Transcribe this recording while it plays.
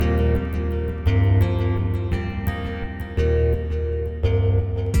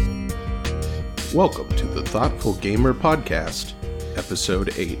Welcome to the Thoughtful Gamer Podcast,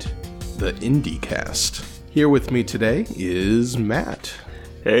 Episode 8, the Indie Cast. Here with me today is Matt.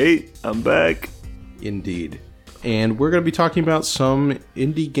 Hey, I'm back. Indeed. And we're going to be talking about some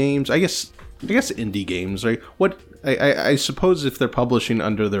indie games. I guess indie games, right? I suppose if they're publishing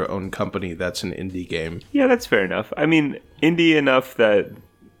under their own company, that's an indie game. Yeah, that's fair enough. I mean, indie enough that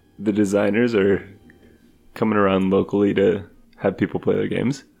the designers are coming around locally to have people play their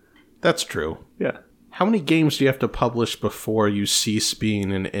games. That's true. Yeah. How many games do you have to publish before you cease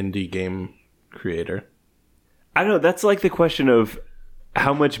being an indie game creator? I don't know. That's like the question of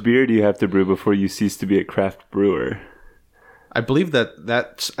how much beer do you have to brew before you cease to be a craft brewer? I believe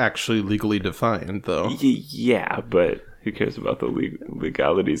that's actually legally defined, though. Yeah, but who cares about the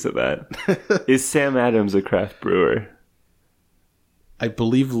legalities of that? Is Sam Adams a craft brewer? I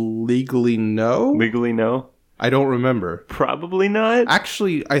believe legally no. Legally no? I don't remember. Probably not.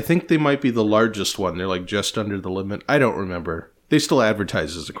 Actually, I think they might be the largest one. They're like just under the limit. I don't remember. They still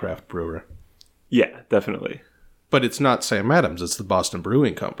advertise as a craft brewer. Yeah, definitely. But it's not Sam Adams. It's the Boston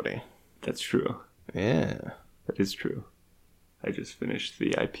Brewing Company. That's true. Yeah. That is true. I just finished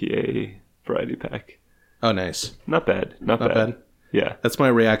the IPA variety pack. Oh, nice. Not bad. Not bad. Yeah. That's my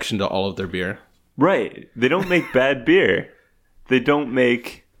reaction to all of their beer. Right. They don't make bad beer. They don't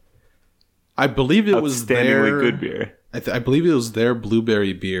make... I believe it was their good beer. I believe it was their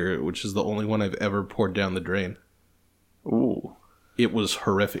blueberry beer, which is the only one I've ever poured down the drain. Ooh, it was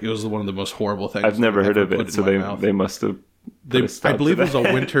horrific. It was one of the most horrible things I've never heard of it. So they must have. I believe it was a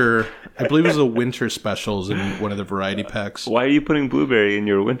winter. I believe it was a winter specials in one of the variety packs. Why are you putting blueberry in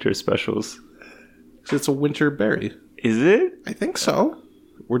your winter specials? It's a winter berry. Is it? I think so.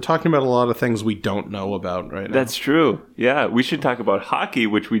 We're talking about a lot of things we don't know about right now. That's true. Yeah, we should talk about hockey,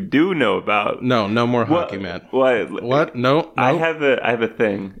 which we do know about. No more hockey, Matt. What? No. I have a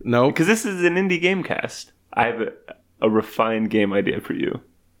thing. No. Because this is an indie game cast. I have a refined game idea for you.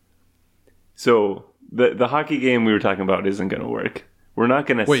 So, the hockey game we were talking about isn't going to work. We're not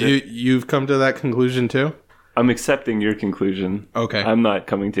going to... Wait, you've come to that conclusion too? I'm accepting your conclusion. Okay. I'm not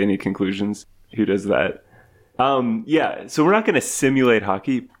coming to any conclusions. Who does that? Yeah, so we're not going to simulate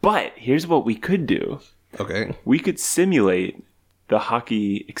hockey, but here's what we could do. Okay. We could simulate the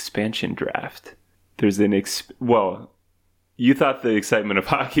hockey expansion draft. There's well, you thought the excitement of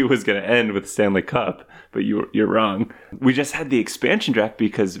hockey was going to end with the Stanley Cup, but you're wrong. We just had the expansion draft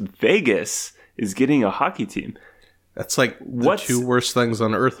because Vegas is getting a hockey team. That's like the two worst things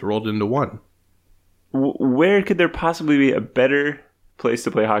on earth rolled into one. Where could there possibly be a better place to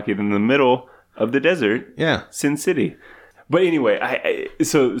play hockey than the middle of the desert? Yeah. Sin City. But anyway,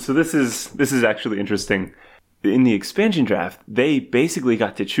 so this is actually interesting. In the expansion draft, they basically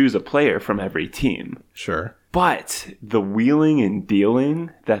got to choose a player from every team. Sure. But the wheeling and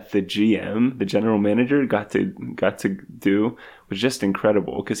dealing that the GM, the general manager, got to do was just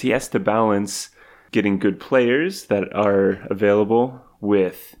incredible because he has to balance getting good players that are available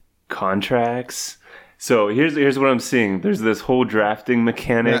with contracts. So here's what I'm seeing. There's this whole drafting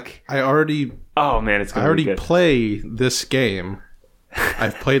mechanic. I already play this game.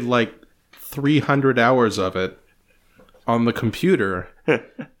 I've played like 300 hours of it on the computer,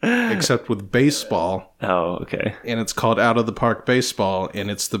 except with baseball. Oh, okay. And it's called Out of the Park Baseball,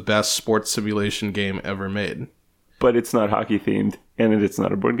 and it's the best sports simulation game ever made. But it's not hockey themed, and it's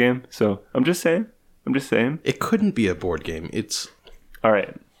not a board game. So I'm just saying. It couldn't be a board game. It's all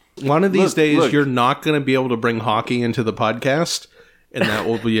right. One of these days, you're not going to be able to bring hockey into the podcast, and that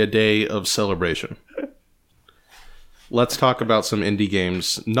will be a day of celebration. Let's talk about some indie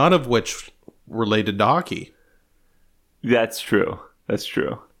games, none of which related to hockey. That's true.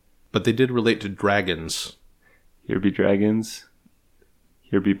 But they did relate to dragons. Here be dragons.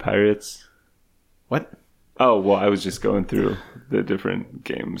 Here be pirates. What? Oh, well, I was just going through the different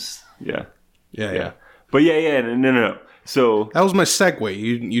games. Yeah. But no. So that was my segue.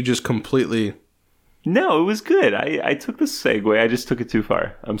 You just completely... No, it was good. I took the segue. I just took it too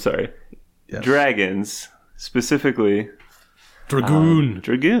far. I'm sorry. Yes. Dragons, specifically... Dragoon.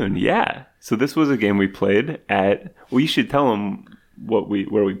 Dragoon, yeah. So this was a game we played at... Well, you should tell them where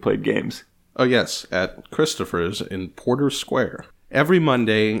we played games. Oh, yes. At Christopher's in Porter Square. Every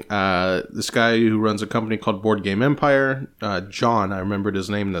Monday, this guy who runs a company called Board Game Empire, John, I remembered his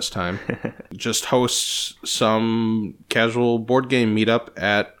name this time, just hosts some casual board game meetup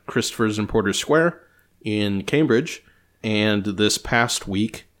at Christopher's in Porter Square in Cambridge. And this past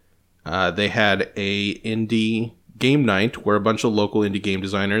week, they had a indie game night where a bunch of local indie game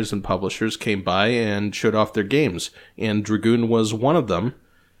designers and publishers came by and showed off their games. And Dragoon was one of them.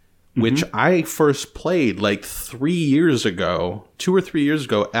 which I first played like 2 or 3 years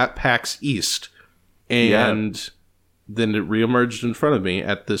ago at PAX East And then it reemerged in front of me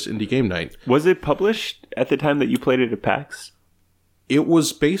at this indie game night. Was it published at the time that you played it at PAX? It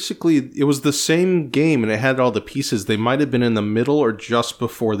was the same game, and it had all the pieces. They might have been in the middle or just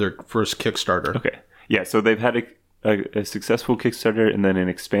before their first Kickstarter. Okay. Yeah, so they've had a successful Kickstarter and then an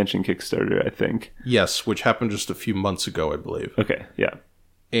expansion Kickstarter, I think. Yes, which happened just a few months ago, I believe. Okay, yeah.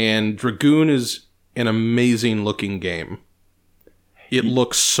 And Dragoon is an amazing looking game. It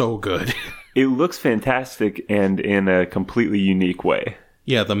looks so good. It looks fantastic and in a completely unique way.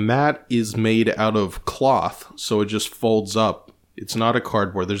 Yeah, the mat is made out of cloth, so it just folds up. It's not a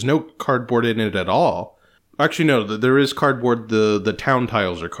cardboard. There's no cardboard in it at all. Actually, no, there is cardboard. The town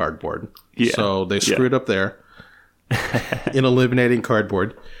tiles are cardboard. Yeah. So they screwed up there in eliminating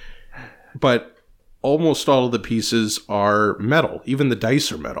cardboard. But almost all of the pieces are metal. Even the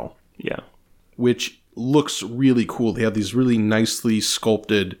dice are metal. Yeah. Which looks really cool. They have these really nicely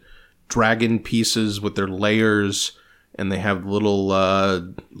sculpted dragon pieces with their layers, and they have little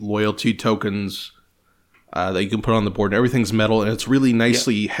loyalty tokens that you can put on the board. And everything's metal, and it's really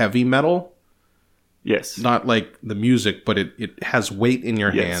nicely heavy metal. Yes. Not like the music, but it has weight in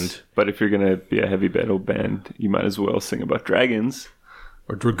your hand. But if you're going to be a heavy metal band, you might as well sing about dragons.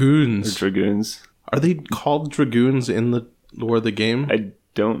 Or dragoons. Are they called dragoons in the lore of the game? I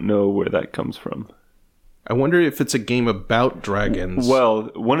don't know where that comes from. I wonder if it's a game about dragons. Well,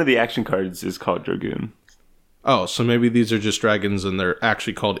 one of the action cards is called Dragoon. Oh, so maybe these are just dragons and they're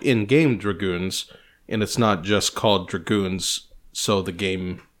actually called in-game dragoons, and it's not just called dragoons, so the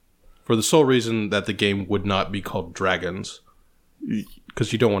game... For the sole reason that the game would not be called Dragons.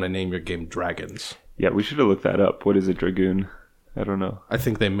 Because you don't want to name your game Dragons. Yeah, we should have looked that up. What is a Dragoon? I don't know. I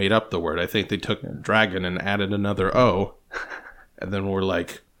think they made up the word. I think they took dragon and added another O. And then we're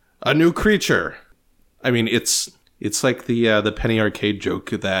like, a new creature. I mean, it's like the Penny Arcade joke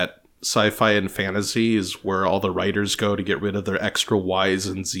that sci-fi and fantasy is where all the writers go to get rid of their extra Y's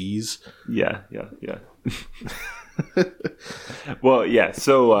and Z's. Yeah. Well, yeah,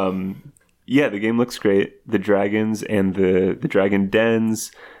 so, the game looks great. The dragons and the dragon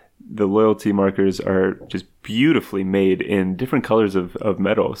dens, the loyalty markers are just beautifully made in different colors of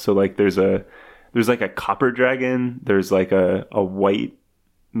metal. So, like, there's like a copper dragon, there's like a white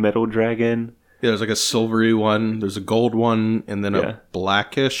metal dragon. Yeah, there's like a silvery one, there's a gold one, and then a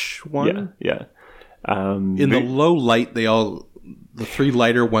blackish one. Yeah. In the low light, the three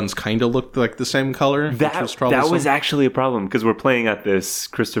lighter ones kind of looked like the same color. That was actually a problem because we're playing at this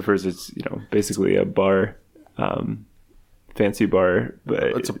Christopher's. It's basically a bar, fancy bar, but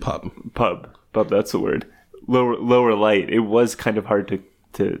it's a pub. Pub. That's the word. Lower light. It was kind of hard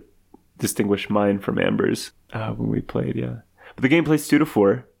to distinguish mine from Amber's when we played. Yeah, but the game plays 2 to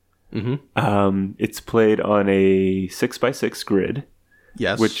 4. Mm-hmm. It's played on a 6x6 grid.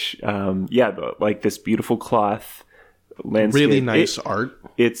 Yes. Which like this beautiful cloth. Landscape. Really nice art.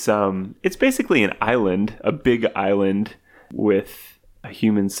 It's basically an island, a big island with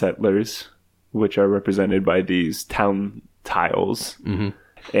human settlers, which are represented by these town tiles. Mm-hmm.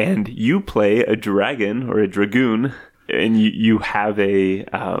 And you play a dragon or a dragoon, and you have a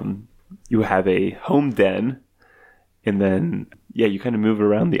home den, and then you kind of move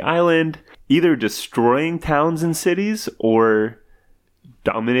around the island, either destroying towns and cities or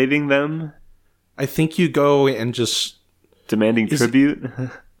dominating them. I think you go and just demanding tribute.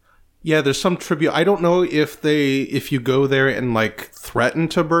 Yeah, there's some tribute. I don't know if you go there and like threaten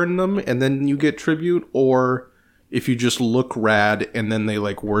to burn them and then you get tribute, or if you just look rad and then they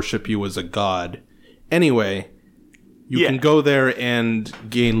like worship you as a god. Anyway, you can go there and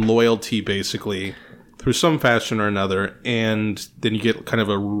gain loyalty basically through some fashion or another, and then you get kind of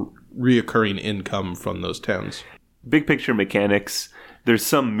a reoccurring income from those towns. Big picture mechanics. There's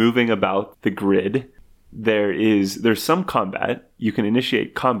some moving about the grid. There's some combat. You can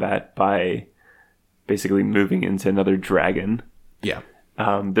initiate combat by basically moving into another dragon. Yeah.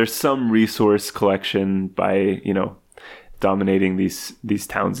 There's some resource collection by, dominating these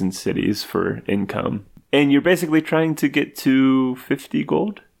towns and cities for income. And you're basically trying to get to 50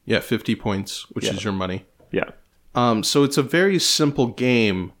 gold? Yeah, 50 points, which is your money. Yeah. So it's a very simple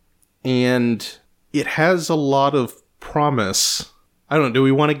game, and it has a lot of promise. I don't know. Do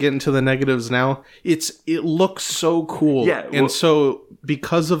we want to get into the negatives now? It looks so cool. Yeah. And so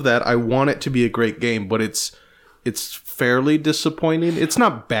because of that, I want it to be a great game, but it's fairly disappointing. It's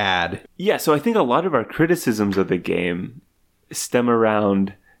not bad. Yeah. So I think a lot of our criticisms of the game stem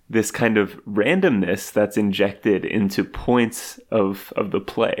around this kind of randomness that's injected into points of the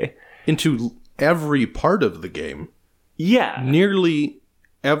play. Into every part of the game. Yeah. Nearly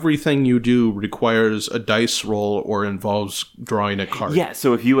everything you do requires a dice roll or involves drawing a card. Yeah,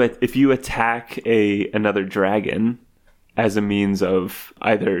 so if you attack another dragon as a means of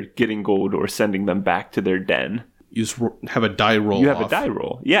either getting gold or sending them back to their den, You just have a die roll. you have off. a die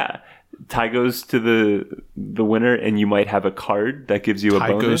roll. Yeah. Tie goes to the winner, and you might have a card that gives you a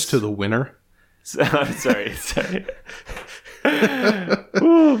bonus. Tie goes to the winner. Sorry.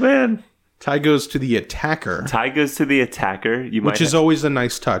 Oh, man. Tie goes to the attacker. Tie goes to the attacker. Which is always a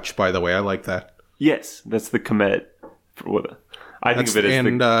nice touch, by the way. I like that. Yes, that's the Komet. I think of it as the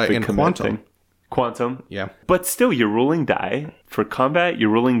Komet Quantum. thing. Quantum. Yeah. But still, you're rolling die. For combat, you're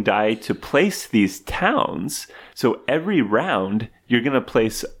rolling die to place these towns. So every round, you're going to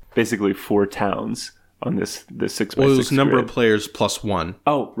place basically 4 towns on this 6x6 Well, it was number grid. of players plus 1.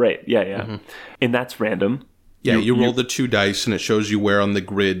 Oh, right. Yeah. And that's random. Yeah, you roll the 2 dice, and it shows you where on the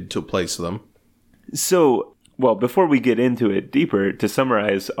grid to place them. So, well, before we get into it deeper, to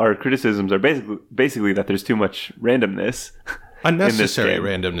summarize, our criticisms are basically that there's too much randomness. Unnecessary game.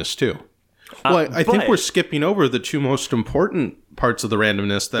 randomness, too. Well, I think but- we're skipping over the 2 most important parts of the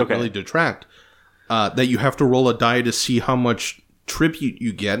randomness that Okay. really detract. That you have to roll a die to see how much tribute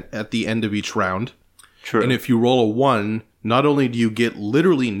you get at the end of each round. True. And if you roll a 1, not only do you get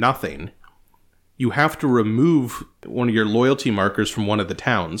literally nothing, you have to remove one of your loyalty markers from one of the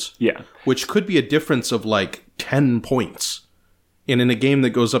towns. Yeah. Which could be a difference of like 10 points. And in a game that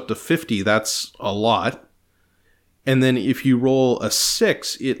goes up to 50, that's a lot. And then if you roll a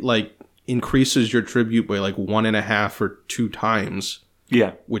 6, it like increases your tribute by like 1.5 or 2 times.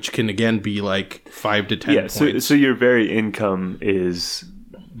 Yeah. Which can again be like 5 to 10 Yeah. points. So your very income is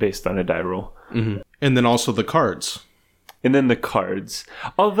based on a die roll. And then also the cards. And then the cards.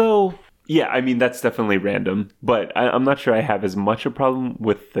 Although, yeah, I mean, that's definitely random. But I'm not sure I have as much a problem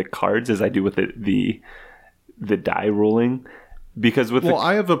with the cards as I do with the die rolling. Because with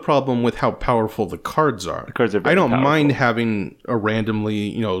I have a problem with how powerful the cards are. The cards are very I don't powerful. mind having a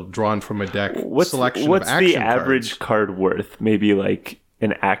randomly, drawn from a deck selection what's of action the average cards. card worth? Maybe like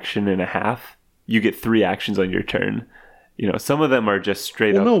an action and a half. You get 3 actions on your turn. Some of them are just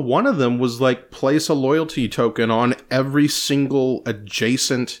straight up. No, one of them was like place a loyalty token on every single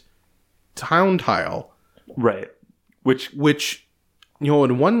adjacent town tile. Right. Which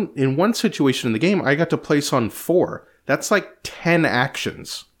In one situation in the game, I got to place on 4. That's like 10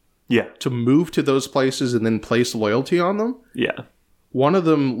 actions yeah. to move to those places and then place loyalty on them. Yeah. One of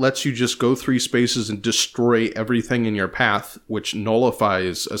them lets you just go 3 spaces and destroy everything in your path, which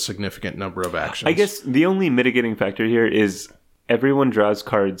nullifies a significant number of actions. I guess the only mitigating factor here is everyone draws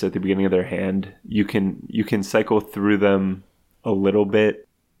cards at the beginning of their hand. You can cycle through them a little bit.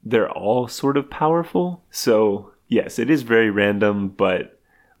 They're all sort of powerful. So, yes, it is very random, but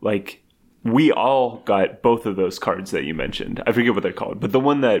like we all got both of those cards that you mentioned. I forget what they're called, but the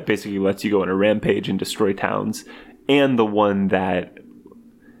one that basically lets you go on a rampage and destroy towns, and the one that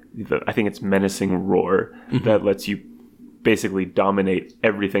I think it's Menacing Roar that lets you basically dominate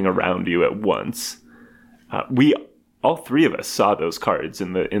everything around you at once. All 3 of us saw those cards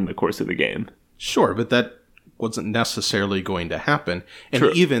in the course of the game. Sure, but that wasn't necessarily going to happen. And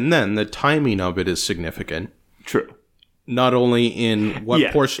True. even then, the timing of it is significant. True. Not only in what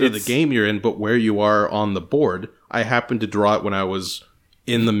Yeah, portion of the it's- game you're in, but where you are on the board. I happened to draw it when I was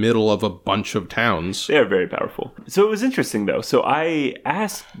in the middle of a bunch of towns. They are very powerful. So it was interesting, though. So I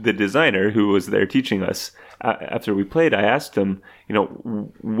asked the designer who was there teaching us after we played, I asked him,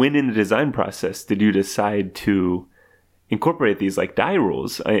 when in the design process did you decide to incorporate these like die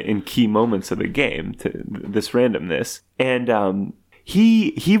rules in key moments of the game, to this randomness? And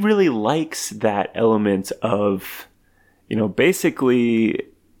he really likes that element of, basically,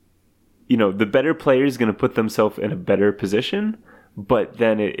 the better player is going to put themselves in a better position. But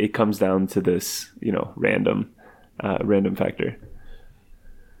then it comes down to this, random factor.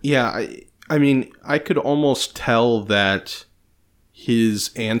 Yeah, I mean, I could almost tell that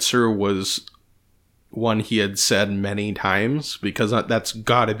his answer was one he had said many times, because that's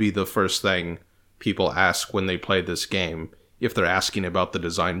got to be the first thing people ask when they play this game, if they're asking about the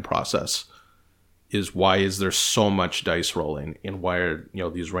design process, is why is there so much dice rolling, and why are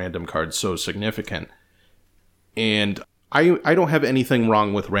these random cards so significant? And I don't have anything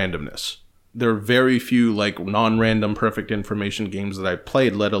wrong with randomness. There are very few like non-random perfect information games that I've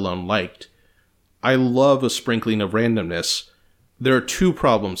played, let alone liked. I love a sprinkling of randomness. There are 2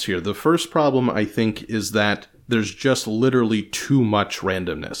 problems here. The first problem, I think, is that there's just literally too much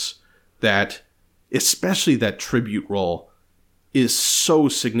randomness. That, especially that tribute roll, is so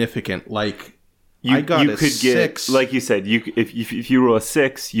significant. Like, I got a 6. Like you said, if you roll a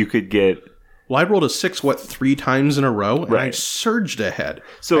 6, you could get Well, I rolled a 6, 3 times in a row, and I Right. surged ahead.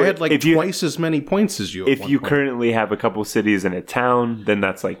 So I had like if you- twice as many points as you. At If one you point. currently have a couple cities in a town, then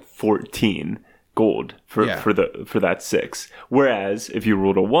that's like 14 gold for Yeah. for that 6. Whereas if you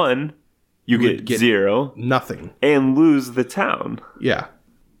rolled a 1, you would get 0 Nothing. and lose the town. Yeah.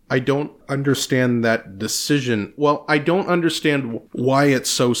 I don't understand that decision. Well, I don't understand why it's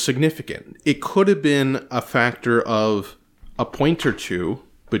so significant. It could have been a factor of a point or two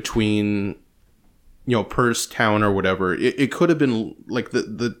between, per town or whatever. It could have been like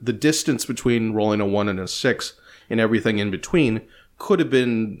the distance between rolling a 1 and a 6 and everything in between could have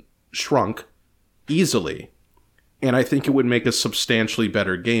been shrunk easily. And I think it would make a substantially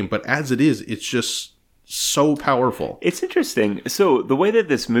better game. But as it is, it's just so powerful. It's interesting. So the way that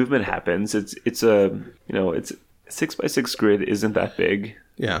this movement happens, it's a 6x6 grid isn't that big.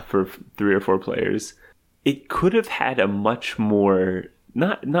 Yeah. For 3 or 4 players. It could have had a much more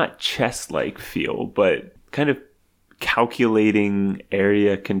not chess-like feel, but kind of calculating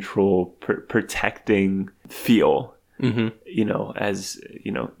area control, protecting feel. Mm-hmm. As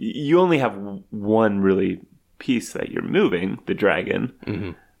you only have one really piece that you're moving, the dragon,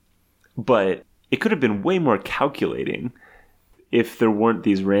 Mm-hmm. but it could have been way more calculating if there weren't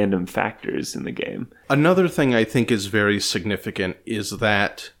these random factors in the game. Another thing I think is very significant is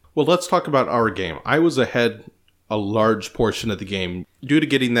that, well, let's talk about our game. I was ahead a large portion of the game due to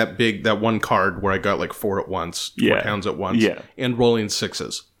getting that one card where I got like 4 at once, 4 towns at once, and rolling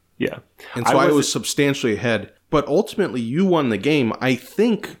 6s. Yeah. And so I was substantially ahead. But ultimately, you won the game, I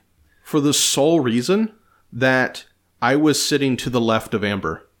think, for the sole reason that I was sitting to the left of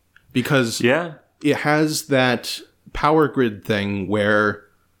Amber. Because it has that power grid thing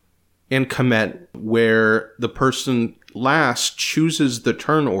and Komet, where the person last chooses the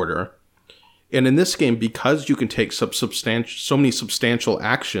turn order. And in this game, because you can take so many substantial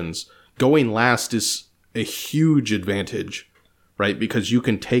actions, going last is a huge advantage, right? Because you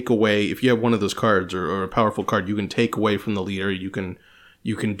can take away, if you have one of those cards or a powerful card, you can take away from the leader. You can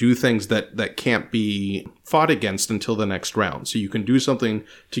do things that can't be fought against until the next round. So you can do something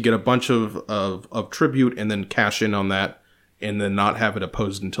to get a bunch of tribute and then cash in on that and then not have it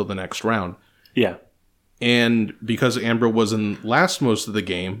opposed until the next round. Yeah. And because Amber was in last most of the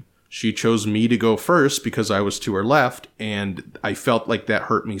game, she chose me to go first because I was to her left, and I felt like that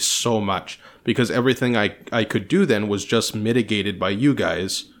hurt me so much because everything I could do then was just mitigated by you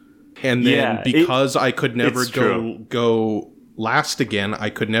guys. And then because I could never go last again, I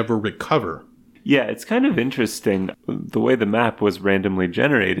could never recover. Yeah, it's kind of interesting. The way the map was randomly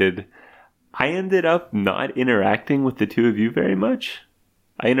generated, I ended up not interacting with the two of you very much.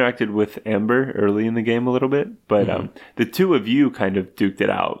 I interacted with Amber early in the game a little bit, but the two of you kind of duked it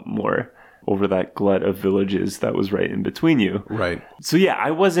out more over that glut of villages that was right in between you. Right. So yeah,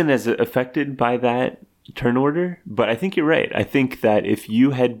 I wasn't as affected by that turn order, but I think you're right. I think that if you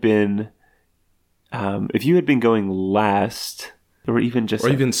had been going last, or even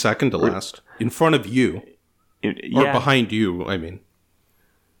second to last, in front of you, or behind you, I mean,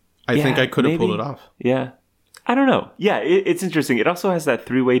 I think I could have pulled it off. Yeah. I don't know. Yeah, it's interesting. It also has that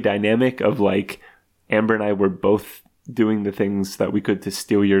 3-way dynamic of like Amber and I were both doing the things that we could to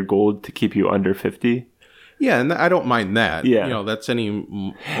steal your gold to keep you under 50. Yeah, and I don't mind that. Yeah. That's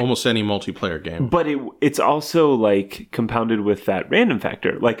almost any multiplayer game. But it's also like compounded with that random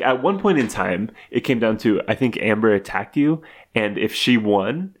factor. Like at one point in time, it came down to, I think Amber attacked you, and if she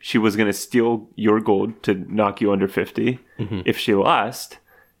won, she was going to steal your gold to knock you under 50. Mm-hmm. If she lost,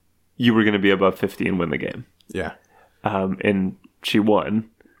 you were going to be above 50 and win the game. Yeah. And she won.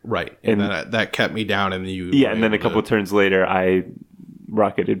 Right. And that kept me down, and you... Yeah, and then a couple turns later, I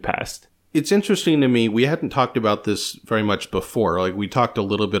rocketed past. It's interesting to me, we hadn't talked about this very much before. Like, we talked a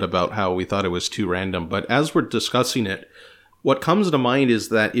little bit about how we thought it was too random, but as we're discussing it, what comes to mind is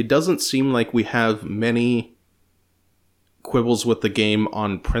that it doesn't seem like we have many quibbles with the game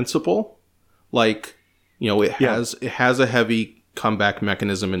on principle. Like, it has a heavy comeback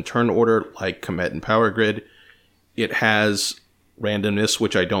mechanism in turn order, like Komet and Power Grid. It has randomness,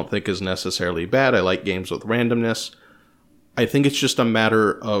 which I don't think is necessarily bad. I like games with randomness. I think it's just a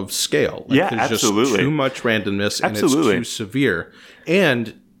matter of scale. There's absolutely. Just too much randomness, and it's too severe.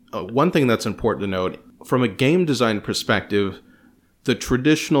 And one thing that's important to note, from a game design perspective, the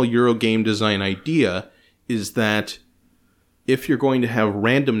traditional Euro game design idea is that if you're going to have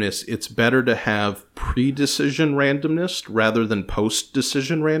randomness, it's better to have pre-decision randomness rather than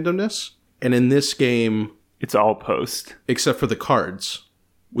post-decision randomness. And in this game... It's all post. Except for the cards,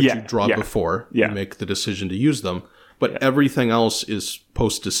 which you draw before you make the decision to use them. But everything else is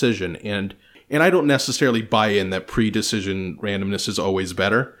post-decision. And I don't necessarily buy in that pre-decision randomness is always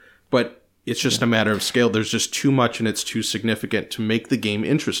better. But It's just a matter of scale. There's just too much and it's too significant to make the game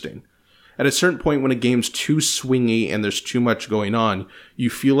interesting. At a certain point, when a game's too swingy and there's too much going on, you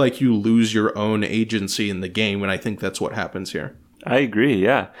feel like you lose your own agency in the game, and I think that's what happens here. I agree,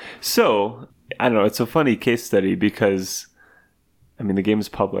 yeah. So, I don't know, it's a funny case study because, I mean, the game's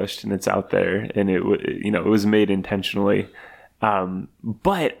published and it's out there, and it was made intentionally.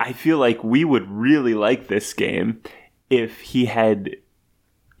 But I feel like we would really like this game if he had,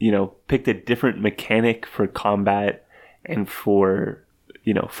 picked a different mechanic for combat and for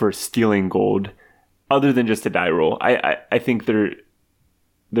stealing gold, other than just a die roll. I think there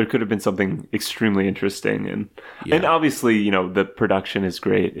could have been something extremely interesting, and obviously, the production is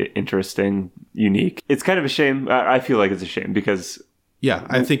great, interesting, unique. It's kind of a shame. I feel like it's a shame because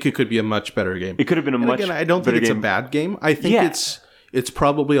I think it could be a much better game. It could have been I don't think it's a bad game. I think it's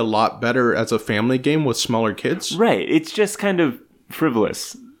probably a lot better as a family game with smaller kids. Right. It's just kind of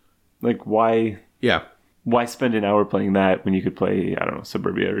frivolous. Like, why? Yeah. Why spend an hour playing that when you could play, I don't know,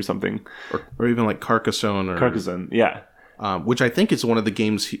 Suburbia or something? Or even like Carcassonne. Carcassonne, yeah. Which I think is one of the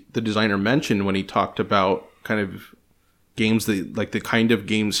games the designer mentioned when he talked about kind of games that, like the kind of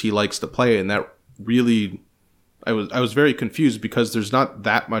games he likes to play. And that really, I was very confused because there's not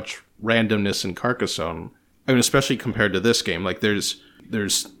that much randomness in Carcassonne. I mean, especially compared to this game. Like there's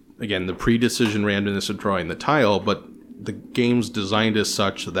again, the pre-decision randomness of drawing the tile, but the game's designed as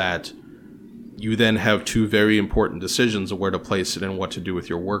such that you then have two very important decisions of where to place it and what to do with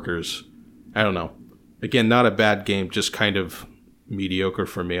your workers. I don't know. Again, not a bad game, just kind of mediocre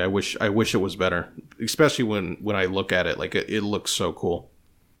for me. I wish it was better, especially when I look at it. Like it looks so cool.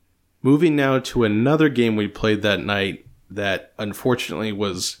 Moving now to another game we played that night that unfortunately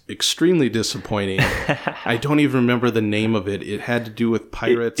was extremely disappointing. I don't even remember the name of it. It had to do with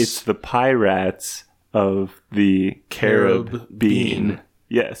pirates. It's the Pirates of the Caribbean.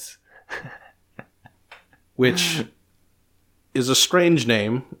 Yes. Which is a strange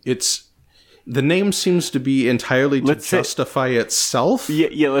name. The name seems to be entirely to justify itself.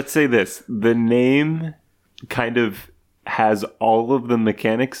 Yeah, let's say this. The name kind of has all of the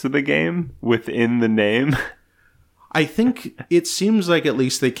mechanics of the game within the name. I think it seems like at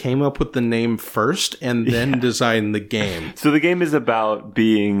least they came up with the name first and then designed the game. So the game is about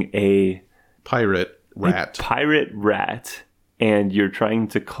being a pirate rat, and you're trying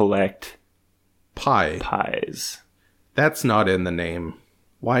to collect pies. That's not in the name.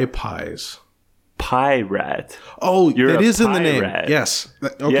 Why pies? Pirate. Oh, it is in the name. Yes.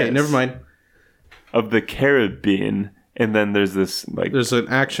 Okay, yes. Never mind. Of the Caribbean, and then there's this there's an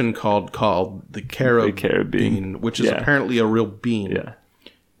action called the Caribbean, which is apparently a real bean. Yeah.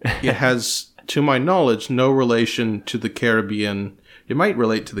 It has, to my knowledge, no relation to the Caribbean. It might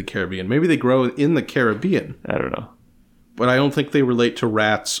relate to the Caribbean. Maybe they grow in the Caribbean. I don't know. But I don't think they relate to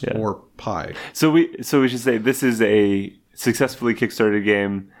rats or pie. So we should say this is a successfully Kickstarted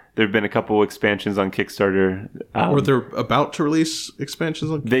game. There have been a couple expansions on Kickstarter. Or they're about to release expansions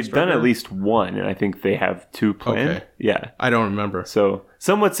on Kickstarter? They've done at least one, and I think they have two planned. Okay. Yeah. I don't remember. So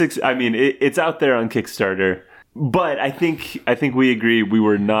somewhat, it's out there on Kickstarter. But I think we agree we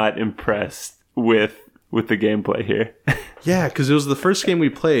were not impressed with the gameplay here. Yeah, because it was the first game we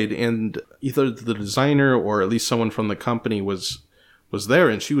played, and either the designer or at least someone from the company was there,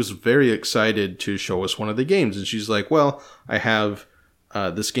 and she was very excited to show us one of the games. And she's like, well, I have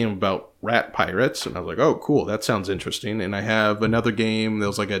this game about rat pirates. And I was like, oh, cool, that sounds interesting. And I have another game that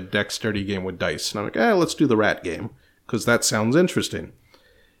was like a dexterity game with dice. And I'm like, let's do the rat game, because that sounds interesting.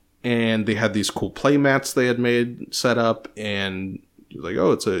 And they had these cool play mats they had made set up, and like,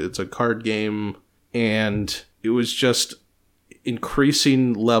 oh, it's a card game. And it was just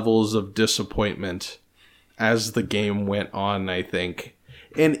increasing levels of disappointment as the game went on, I think.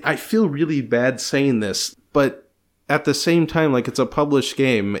 And I feel really bad saying this, but at the same time, like, it's a published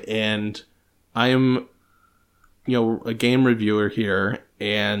game, and I'm, a game reviewer here,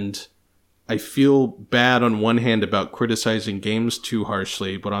 and I feel bad on one hand about criticizing games too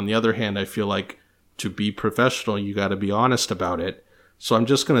harshly, but on the other hand, I feel like to be professional, you got to be honest about it. So I'm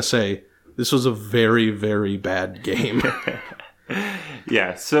just going to say, this was a very, very bad game.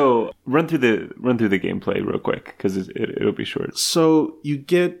 Yeah, so run through the gameplay real quick, because it'll be short. So you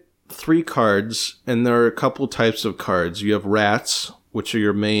get 3 cards, and there are a couple types of cards. You have rats, which are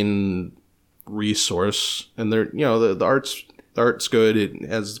your main resource, and they're the art's good. It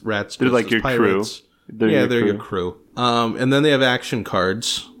has rats. They're like your pirates. Crew. They're your crew. And then they have action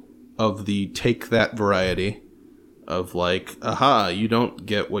cards of the take that variety. Of like, aha, you don't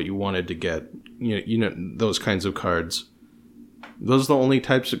get what you wanted to get. Those kinds of cards. Those are the only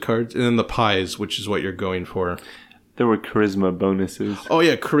types of cards. And then the pies, which is what you're going for. there were charisma bonuses. Oh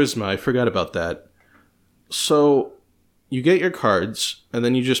yeah, charisma. I forgot about that. So you get your cards, and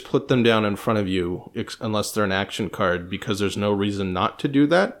then you just put them down in front of you, unless they're an action card, because there's no reason not to do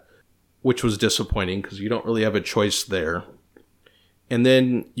that, which was disappointing because you don't really have a choice there. And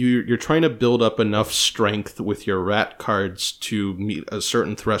then you're trying to build up enough strength with your rat cards to meet a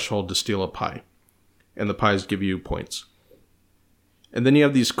certain threshold to steal a pie. And the pies give you points. And then you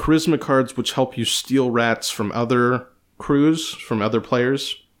have these charisma cards which help you steal rats from other crews, from other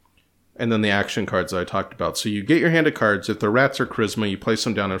players. And then the action cards that I talked about. So you get your hand of cards. If they're rats or charisma, you place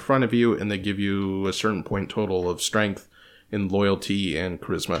them down in front of you, and they give you a certain point total of strength in loyalty and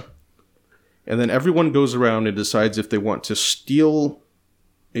charisma. And then everyone goes around and decides if they want to steal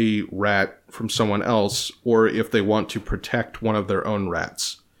a rat from someone else or if they want to protect one of their own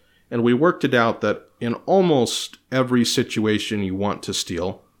rats. And we worked it out that in almost every situation you want to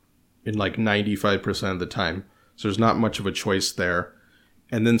steal, in like 95% of the time. So there's not much of a choice there.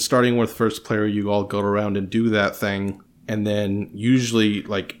 And then starting with first player, you all go around and do that thing. And then usually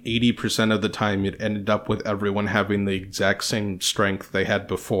like 80% of the time it ended up with everyone having the exact same strength they had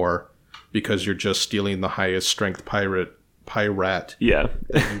before, because you're just stealing the highest strength pie rat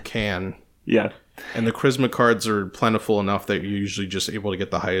that you can. Yeah. And the charisma cards are plentiful enough that you're usually just able to get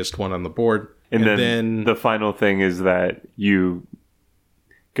the highest one on the board. And then the final thing is that you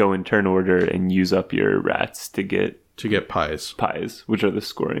go in turn order and use up your rats to get pies. Pies, which are the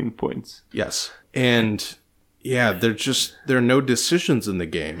scoring points. Yes. And yeah, there are no decisions in the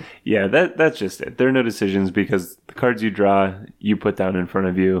game. Yeah, that's just it. There are no decisions because the cards you draw, you put down in front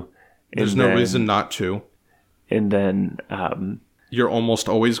of you. There's no reason not to. And then you're almost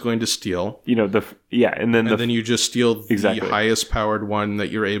always going to steal. And then you just steal the highest powered one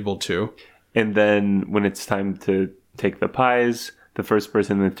that you're able to. And then when it's time to take the pies, the first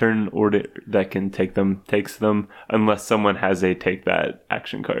person in the turn order that can take them takes them, unless someone has a take that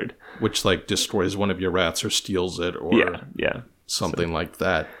action card, which like destroys one of your rats or steals it, or something like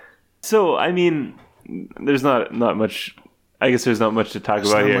that. So I mean, there's not much. I guess there's not much to talk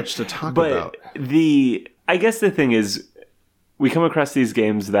about here. Much to talk about. I guess the thing is, we come across these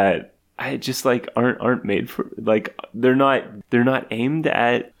games that I just like aren't made for, like they're not aimed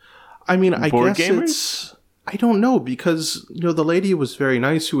at. I mean, I guess gamers? I don't know, because the lady was very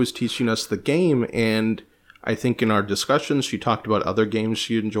nice who was teaching us the game, and I think in our discussions she talked about other games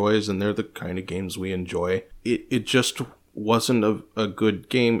she enjoys, and they're the kind of games we enjoy. It just wasn't a good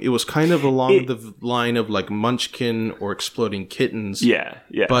game. It was kind of along the line of like Munchkin or Exploding Kittens. Yeah.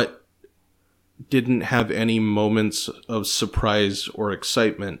 But didn't have any moments of surprise or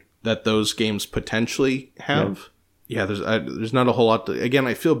excitement that those games potentially have. Yeah, there's not a whole lot to, again,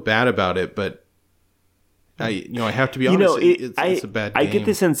 I feel bad about it, but I have to be honest, it's a bad game. I get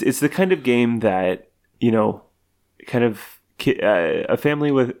the sense it's the kind of game that, kind of a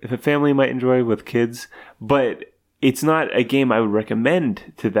family might enjoy with kids, but it's not a game I would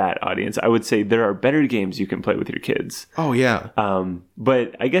recommend to that audience. I would say there are better games you can play with your kids. Oh, yeah.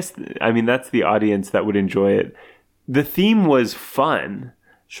 But I guess, that's the audience that would enjoy it. The theme was fun.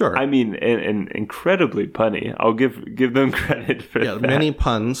 Sure. I mean, and incredibly punny. I'll give them credit for that. Yeah, many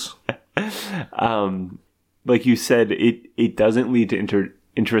puns. Like you said, it doesn't lead to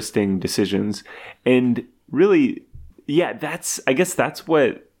interesting decisions. And really, I guess that's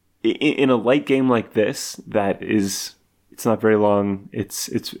what, in a light game like this, it's not very long.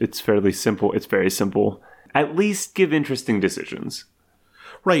 It's fairly simple. It's very simple. At least give interesting decisions.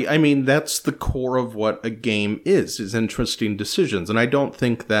 Right. I mean, that's the core of what a game is interesting decisions. And I don't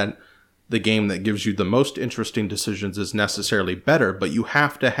think that the game that gives you the most interesting decisions is necessarily better, but you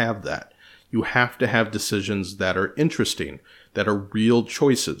have to have that. You have to have decisions that are interesting, that are real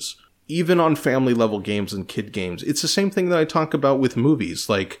choices. Even on family level games and kid games, it's the same thing that I talk about with movies.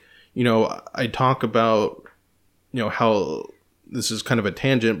 Like, I talk about, how this is kind of a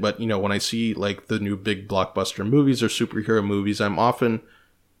tangent, but, when I see like the new big blockbuster movies or superhero movies, I'm often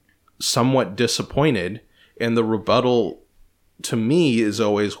somewhat disappointed. And the rebuttal to me is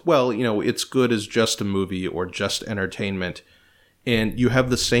always, well, it's good as just a movie or just entertainment. And you have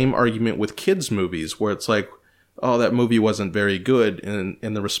the same argument with kids' movies where it's like, oh, that movie wasn't very good.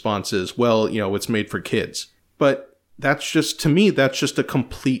 And the response is, well, it's made for kids. But to me, that's just a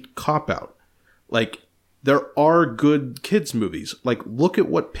complete cop-out. Like, there are good kids' movies. Like, look at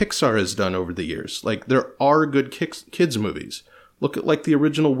what Pixar has done over the years. Like, there are good kids' movies. Look at, like, the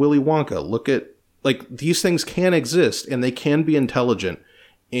original Willy Wonka. Look at, like, these things can exist, and they can be intelligent.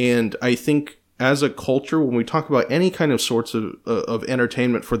 And I think as a culture, when we talk about any kind of sorts of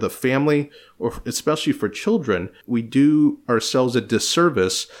entertainment for the family, or especially for children, we do ourselves a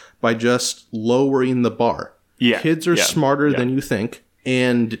disservice by just lowering the bar. Yeah. Kids are Yeah. smarter Yeah. than you think,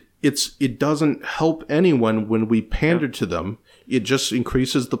 and it doesn't help anyone when we pander to them. It just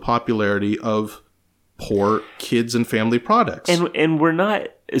increases the popularity of poor kids and family products. And we're not.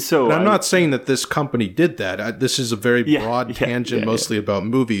 So And I'm not saying that this company did that. This is a very Yeah, broad yeah, tangent, yeah, mostly about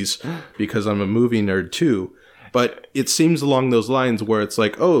movies, because I'm a movie nerd too. But it seems along those lines where it's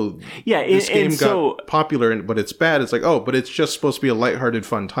like, oh, Yeah, this game and so- got popular, but it's bad. It's like, oh, but it's just supposed to be a lighthearted,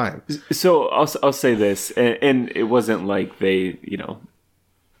 fun time. So I'll say this, and it wasn't like they,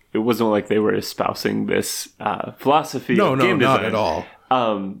 it wasn't like they were espousing this philosophy No, of no, game not design at all.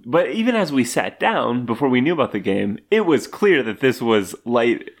 But even as we sat down before we knew about the game, it was clear that this was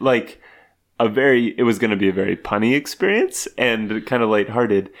it was going to be a very punny experience and kind of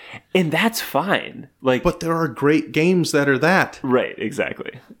lighthearted, and that's fine. But there are great games that are that. Right,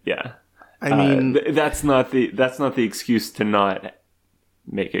 exactly. Yeah. I mean, that's not the excuse to not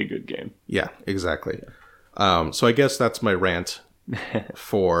make a good game. yeah, exactly. So I guess that's my rant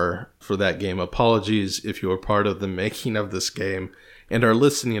for that game. Apologies if you were part of the making of this game and are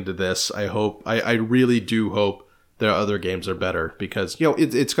listening to this. I really do hope their other games are better, because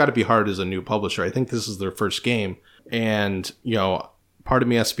it's got to be hard as a new publisher. I think this is their first game, and part of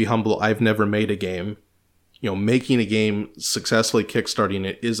me has to be humble. I've never made a game. Making a game, successfully kickstarting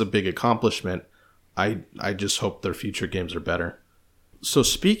it is a big accomplishment. I just hope their future games are better. So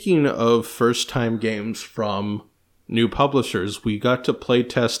speaking of first time games from new publishers, we got to play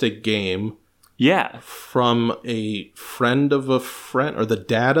test a game Yeah. from a friend of a friend, or the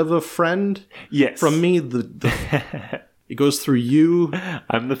dad of a friend. Yes. From me, it goes through you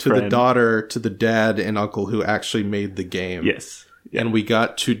I'm the to friend. the daughter to the dad and uncle who actually made the game. Yes. Yeah. And we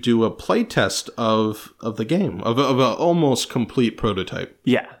got to do a play test of the game, of an almost complete prototype.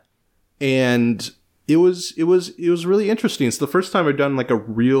 Yeah. And it was really interesting. It's the first time I've done like a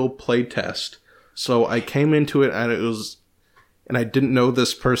real play test. So I came into it and I didn't know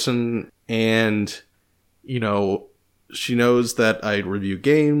this person, and she knows that I review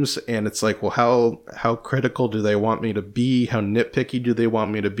games, and it's like, well, how critical do they want me to be? How nitpicky do they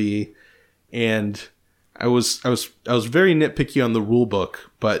want me to be? And I was very nitpicky on the rule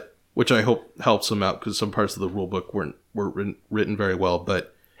book, but which I hope helps them out, because some parts of the rule book weren't written very well.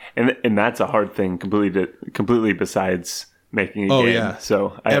 But And that's a hard thing completely besides making a oh game. yeah,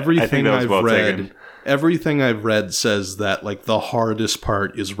 So I everything think that was well taken. Everything I've read says that like the hardest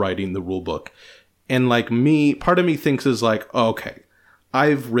part is writing the rule book. And like me, part of me thinks is like, okay,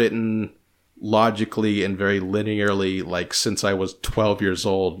 I've written logically and very linearly, like since I was 12 years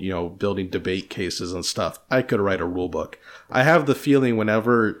old, building debate cases and stuff. I could write a rule book. I have the feeling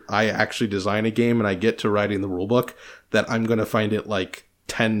whenever I actually design a game and I get to writing the rule book that I'm going to find it like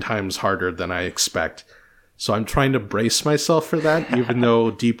 10 times harder than I expect. So I'm trying to brace myself for that, even though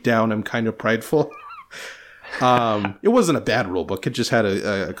deep down I'm kind of prideful. It wasn't a bad rule book. It just had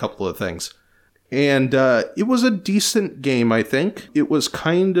a couple of things. And it was a decent game, I think. It was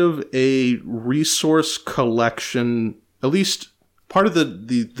kind of a resource collection. At least part of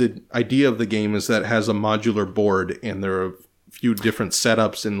the idea of the game is that it has a modular board, and there are a few different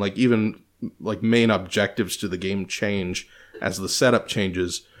setups, and like even like main objectives to the game change as the setup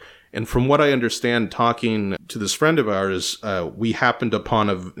changes. And from what I understand, talking to this friend of ours, we happened upon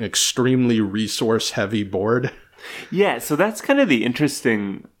an extremely resource-heavy board. Yeah, so that's kind of the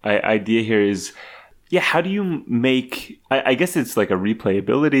interesting idea here is, how do you make... I guess it's like a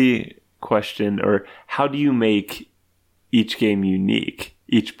replayability question, or how do you make each game unique,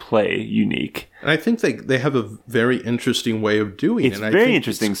 each play unique? And I think they have a very interesting way of doing it. It's very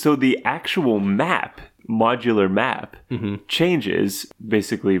interesting. So the actual modular map, changes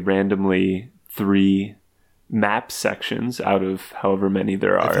basically randomly 3 map sections out of however many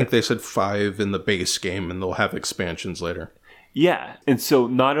there are. I think they said 5 in the base game, and they'll have expansions later. Yeah, and so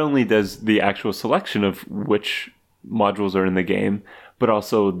not only does the actual selection of which modules are in the game, but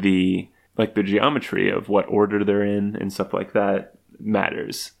also the geometry of what order they're in and stuff like that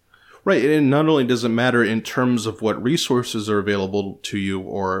matters. Right, and not only does it matter in terms of what resources are available to you,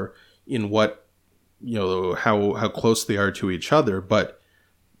 or in what how close they are to each other, but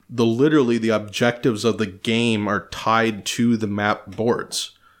literally the objectives of the game are tied to the map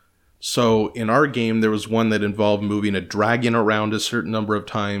boards. So in our game, there was one that involved moving a dragon around a certain number of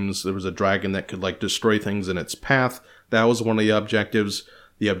times. There was a dragon that could destroy things in its path. That was one of the objectives.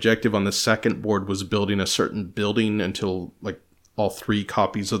 The objective on the second board was building a certain building until all 3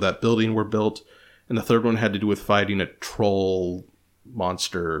 copies of that building were built. And the third one had to do with fighting a troll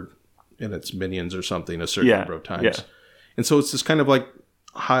monster and its minions or something a certain number of times. Yeah. And so it's this kind of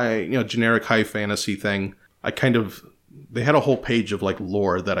high, generic high fantasy thing. I kind of they had a whole page of like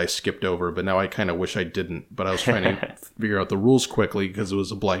lore that I skipped over, but now I kind of wish I didn't. But I was trying to figure out the rules quickly because it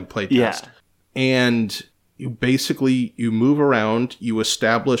was a blind play test. And you move around, you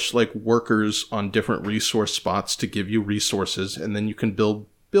establish like workers on different resource spots to give you resources, and then you can build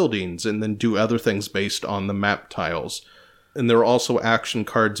buildings and then do other things based on the map tiles. And there are also action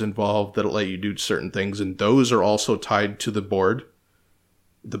cards involved that let you do certain things, and those are also tied to the board.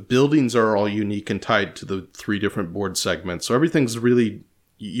 The buildings are all unique and tied to the 3 different board segments. So everything's really,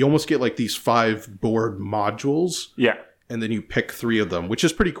 you almost get like these 5 board modules. Yeah. And then you pick 3 of them, which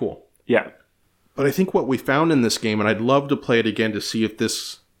is pretty cool. Yeah. But I think what we found in this game, and I'd love to play it again to see if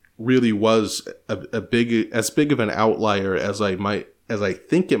this really was as big of an outlier as I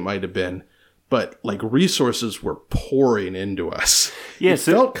think it might have been. But like resources were pouring into us. Yeah, it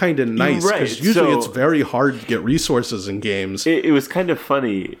felt kind of nice because usually it's very hard to get resources in games. It was kind of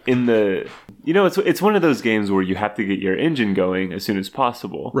funny in the, it's one of those games where you have to get your engine going as soon as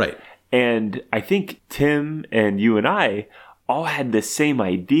possible. Right. And I think Tim and you and I all had the same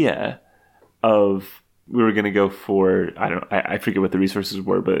idea of, we were going to go for, I forget what the resources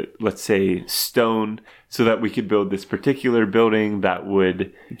were, but let's say stone, so that we could build this particular building that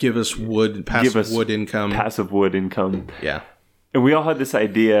would give us passive wood income. Yeah. And we all had this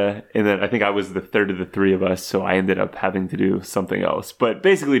idea, and then I think I was the third of the 3 of us, so I ended up having to do something else. But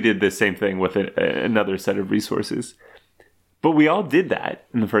basically did the same thing with another set of resources. But we all did that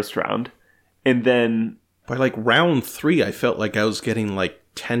in the first round. And then by like round 3, I felt like I was getting like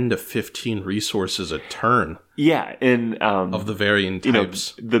 10 to 15 resources a turn. Yeah, and of the varying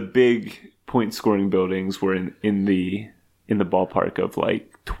types. The big point scoring buildings were in the ballpark of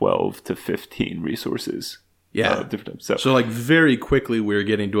like 12 to 15 resources. Yeah. Different. So like very quickly we were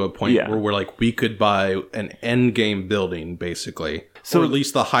getting to a point where we're like, we could buy an end game building basically. So, or at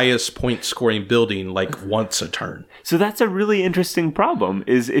least the highest point scoring building like once a turn. So that's a really interesting problem,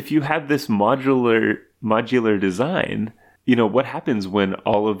 is if you have this modular design, what happens when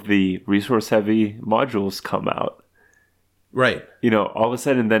all of the resource heavy modules come out? Right. All of a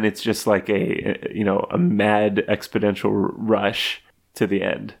sudden then it's just like a mad exponential rush to the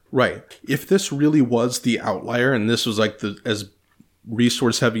end. Right. If this really was the outlier and this was like as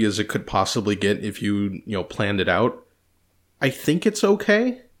resource heavy as it could possibly get if you planned it out, I think it's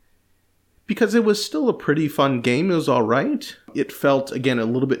okay. Because it was still a pretty fun game. It was all right. It felt, again, a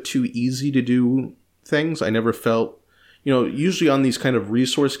little bit too easy to do things. I never felt, usually on these kind of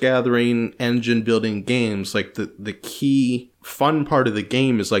resource gathering, engine building games, like the key fun part of the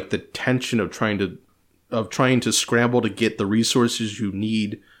game is like the tension of trying to scramble to get the resources you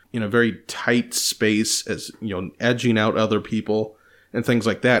need in a very tight space, as edging out other people and things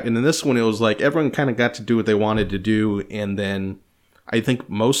like that. And in this one, it was like everyone kind of got to do what they wanted to do. And then I think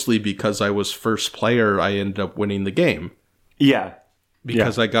mostly because I was first player, I ended up winning the game. Yeah.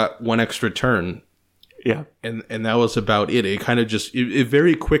 Because I got 1 extra turn. Yeah. And that was about it. It kind of just, it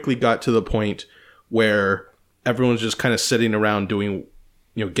very quickly got to the point where everyone's just kind of sitting around doing,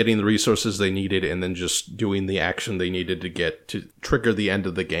 getting the resources they needed and then just doing the action they needed to get to trigger the end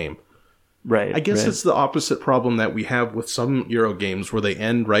of the game. Right. I guess it's the opposite problem that we have with some Euro games where they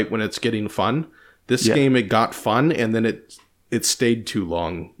end right when it's getting fun. This game, it got fun and then it stayed too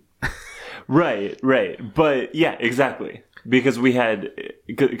long. Right. But yeah, exactly. Because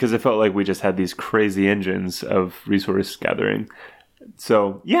because it felt like we just had these crazy engines of resource gathering.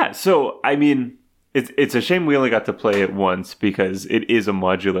 So, yeah. So, I mean, it's a shame we only got to play it once because it is a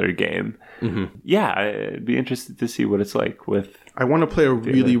modular game. Mm-hmm. Yeah, I'd be interested to see what it's like with... I want to play a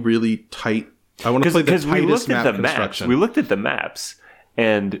really, really tight... I want to play the tightest map construction. We looked at the maps,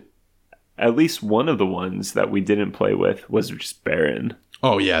 and at least one of the ones that we didn't play with was just barren.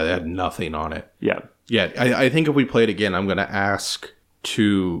 Oh, yeah, they had nothing on it. Yeah. Yeah, I think if we play it again, I'm going to ask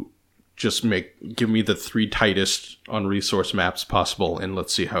to just give me the 3 tightest on resource maps possible, and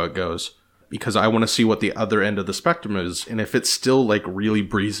let's see how it goes. Because I want to see what the other end of the spectrum is, and if it's still like really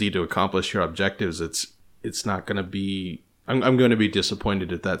breezy to accomplish your objectives, it's not going to be... I'm going to be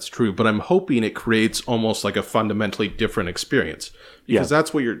disappointed if that's true, but I'm hoping it creates almost like a fundamentally different experience. Because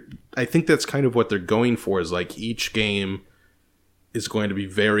that's what I think that's kind of what they're going for, is like each game is going to be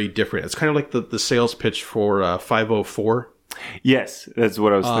very different. It's kind of like the sales pitch for 504. Yes, that's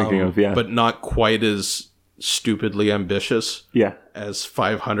what I was thinking of, yeah. But not quite as stupidly ambitious as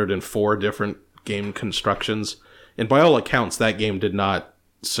 504 different game constructions. And by all accounts, that game did not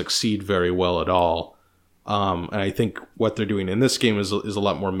succeed very well at all. And I think what they're doing in this game is a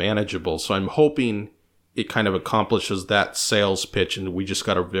lot more manageable. So I'm hoping it kind of accomplishes that sales pitch and we just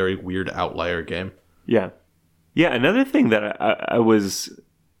got a very weird outlier game. Yeah. Yeah, another thing that I was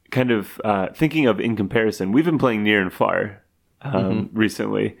kind of thinking of in comparison, we've been playing Near and Far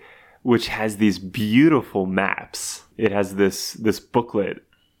recently, which has these beautiful maps. It has this booklet,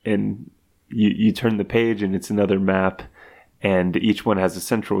 and you turn the page and it's another map, and each one has a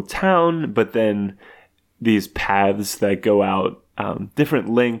central town, but then these paths that go out different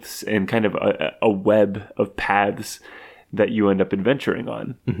lengths and kind of a web of paths that you end up adventuring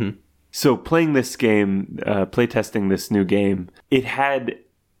on. Mm-hmm. So playing this game, playtesting this new game, it had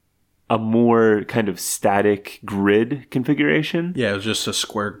a more kind of static grid configuration. Yeah, it was just a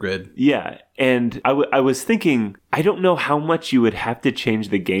square grid. Yeah, and I was thinking, I don't know how much you would have to change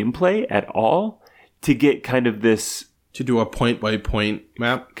the gameplay at all to get kind of this... To do a point-by-point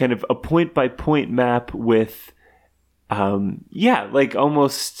map? Kind of a point-by-point map with, like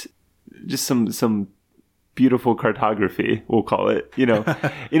almost just some beautiful cartography, we'll call it.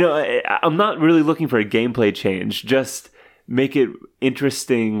 I'm not really looking for a gameplay change, just make it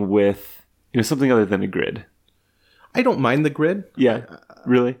interesting with something other than a grid. I don't mind the grid. Yeah,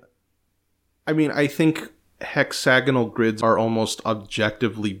 really? I mean, I think hexagonal grids are almost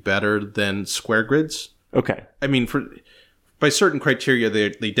objectively better than square grids. Okay. I mean, by certain criteria,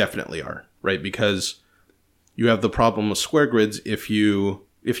 they definitely are, right? Because you have the problem with square grids. If you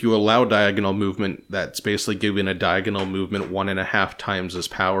allow diagonal movement, that's basically giving a diagonal movement 1.5 times as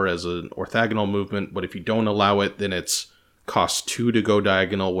power as an orthogonal movement. But if you don't allow it, then it's costs 2 to go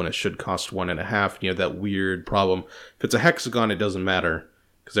diagonal when it should cost 1.5. You have that weird problem. If it's a hexagon, it doesn't matter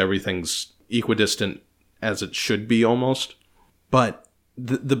because everything's equidistant as it should be almost. But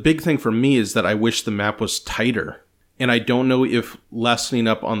the big thing for me is that I wish the map was tighter. And I don't know if lessening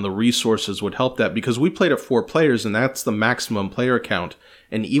up on the resources would help that, because we played at 4 players and that's the maximum player count.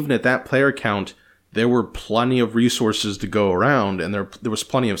 And even at that player count, there were plenty of resources to go around, and there was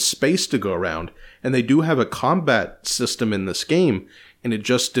plenty of space to go around. And they do have a combat system in this game, and it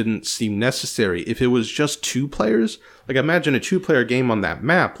just didn't seem necessary. If it was just 2 players, like imagine a 2-player game on that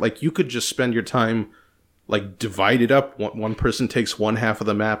map, like you could just spend your time like divide it up. One person takes one half of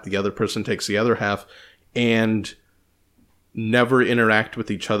the map, the other person takes the other half, and never interact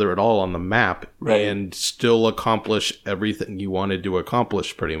with each other at all on the map, right, and still accomplish everything you wanted to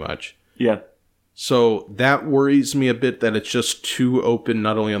accomplish pretty much. Yeah. So that worries me a bit, that it's just too open,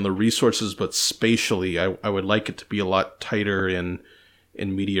 not only on the resources, but spatially. I would like it to be a lot tighter and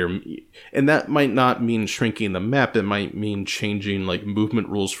meatier. And that might not mean shrinking the map. It might mean changing like movement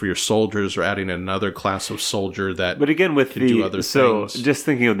rules for your soldiers, or adding another class of soldier that But again, with can do other things. Just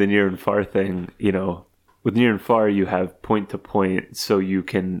thinking of the Near and Far thing, with Near and Far, you have point to point, so you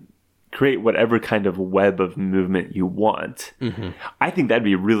can create whatever kind of web of movement you want. Mm-hmm. I think that'd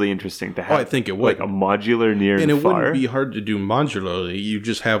be really interesting to have. I think it would. Like a modular Near and Far. And it wouldn't be hard to do modularly. You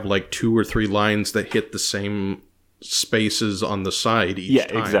just have like 2 or 3 lines that hit the same spaces on the side each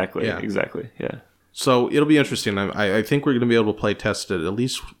time. Exactly. Yeah. So it'll be interesting. I think we're going to be able to play test it at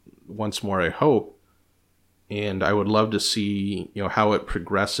least once more, I hope. And I would love to see, how it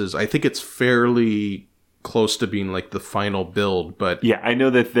progresses. I think it's fairly close to being like the final build, but yeah, I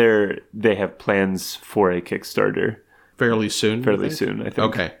know that they have plans for a Kickstarter fairly soon. I think.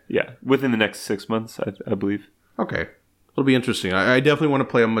 Okay. Yeah, within the next 6 months, I believe. Okay. It'll be interesting. I definitely want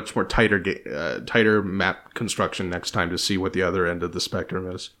to play a much more tighter map construction next time to see what the other end of the spectrum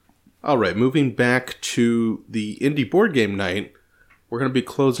is. All right, moving back to the indie board game night, we're going to be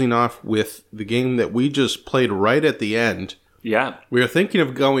closing off with the game that we just played right at the end. Yeah. We were thinking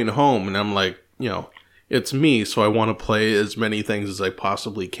of going home, and I'm like, it's me, so I want to play as many things as I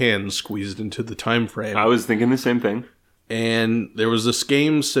possibly can squeezed into the time frame. I was thinking the same thing. And there was this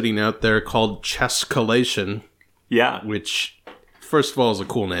game sitting out there called Chesscolation. Yeah. Which, first of all, is a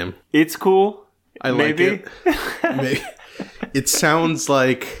cool name. It's cool. I like it. Maybe. It sounds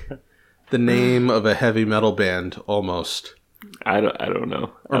like the name of a heavy metal band, almost. I don't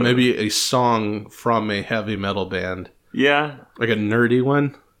know. Or maybe a song from a heavy metal band. Yeah. Like a nerdy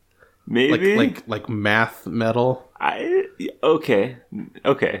one. Maybe. Like math metal. Okay.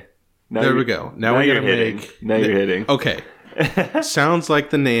 Now there we go. Now we're going to make... Now you're hitting. Okay. Sounds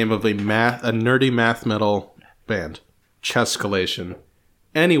like the name of a nerdy math metal band. Chesscolation.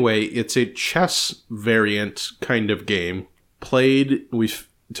 Anyway, it's a chess variant kind of game. Played, it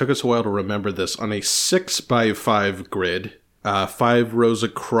took us a while to remember this, on a 6x5 grid. 5 rows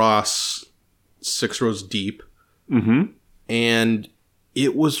across, 6 rows deep. Mm-hmm. And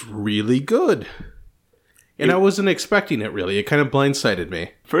it was really good. And I wasn't expecting it, really. It kind of blindsided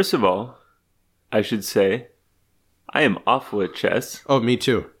me. First of all, I should say, I am awful at chess. Oh, me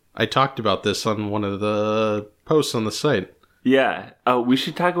too. I talked about this on one of the posts on the site. Yeah. We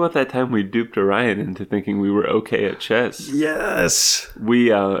should talk about that time we duped Orion into thinking we were okay at chess. Yes.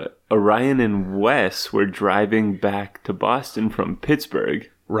 We, Orion and Wes were driving back to Boston from Pittsburgh.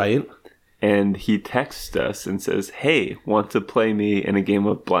 Right. And he texts us and says, "Hey, want to play me in a game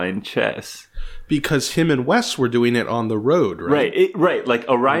of blind chess?" Because him and Wes were doing it on the road, right? Right. Like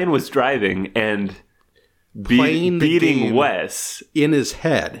Orion was driving and Playing the beating game Wes in his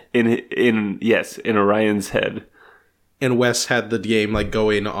head. in Orion's head. And Wes had the game like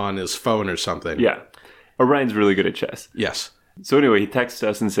going on his phone or something. Yeah. Orion's really good at chess. Yes. So anyway, he texts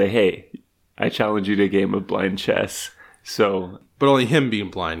us and say, "Hey, I challenge you to a game of blind chess." So, But only him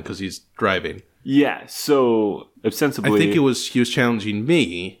being blind because he's driving. yeah. So ostensibly, I think he was challenging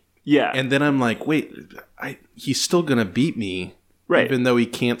me. yeah. And then I'm like, wait, he's still going to beat me. Right. Even though he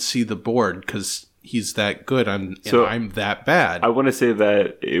can't see the board because he's that good. I'm that bad. I want to say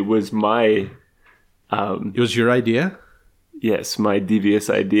that it was my It was your idea? Yes, my devious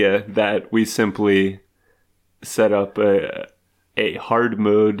idea that we simply set up a hard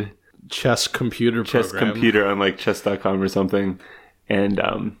mode Chess computer computer on like chess.com or something and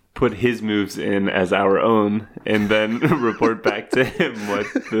put his moves in as our own and then report back to him what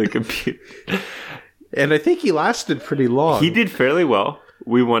the computer... And I think he lasted pretty long. He did fairly well.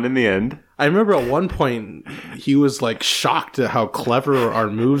 We won in the end. I remember at one point he was like shocked at how clever our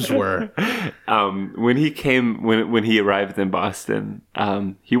moves were. When he arrived in Boston,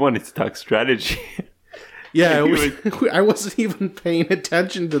 he wanted to talk strategy. Yeah, I wasn't even paying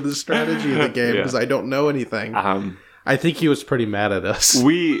attention to the strategy of the game because I don't know anything. I think he was pretty mad at us.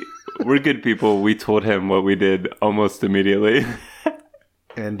 We're good people. We told him what we did almost immediately.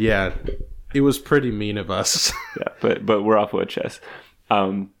 And yeah, it was pretty mean of us. Yeah, but we're awful at chess.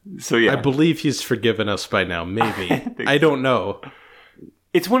 So yeah, I believe he's forgiven us by now. Maybe I don't know.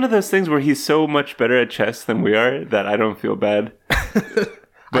 It's one of those things where he's so much better at chess than we are that I don't feel bad.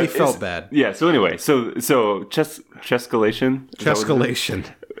 I felt bad. Yeah. So anyway, so chess-calation. Chess-calation.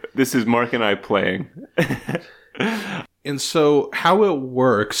 This is Mark and I playing. And so how it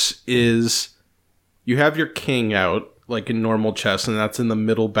works is you have your king out like in normal chess, and that's in the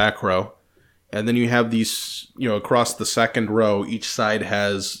middle back row. And then you have these, across the second row, each side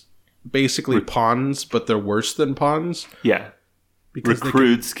has basically pawns, but they're worse than pawns. Yeah. Because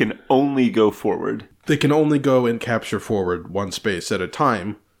recruits can only go forward. They can only go and capture forward one space at a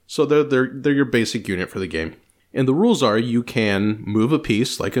time. So they're your basic unit for the game. And the rules are you can move a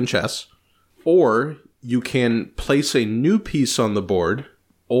piece, like in chess, or you can place a new piece on the board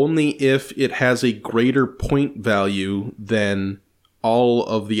only if it has a greater point value than all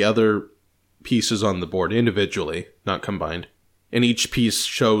of the other pieces on the board individually, not combined. And each piece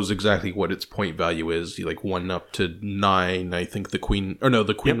shows exactly what its point value is. Like 1 up to 9, I think the queen... Or no,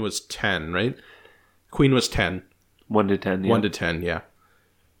 the queen was 10, right? Queen was 10. 1 to 10, yeah. 1 to 10, yeah.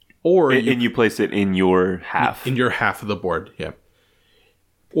 Or and you place it in your half. In your half of the board, yeah.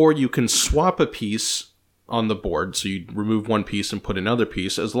 Or you can swap a piece on the board. So you remove one piece and put another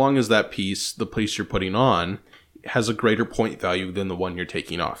piece. As long as that piece, the piece you're putting on, has a greater point value than the one you're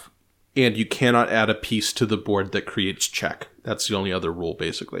taking off. And you cannot add a piece to the board that creates check. That's the only other rule,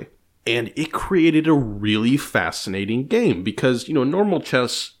 basically. And it created a really fascinating game because, normal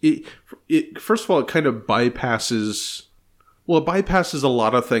chess, first of all, it kind of bypasses... Well, it bypasses a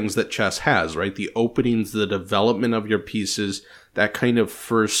lot of things that chess has, right? The openings, the development of your pieces, that kind of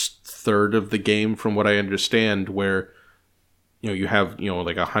first third of the game, from what I understand, where, you have,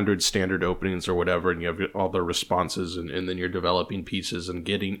 like 100 standard openings or whatever, and you have all the responses, and then you're developing pieces and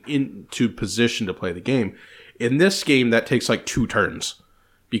getting into position to play the game. In this game, that takes like 2 turns.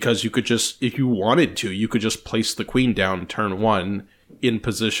 Because you could just, if you wanted to, you could just place the queen down turn 1 in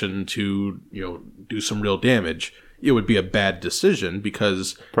position to, do some real damage. It would be a bad decision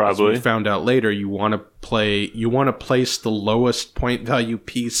because, probably, as we found out later, you want to place the lowest point value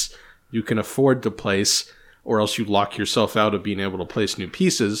piece you can afford to place, or else you lock yourself out of being able to place new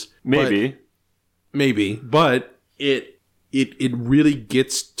pieces. Maybe, but it really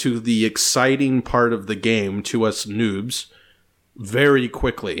gets to the exciting part of the game to us noobs very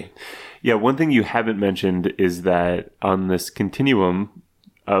quickly. Yeah, one thing you haven't mentioned is that on this continuum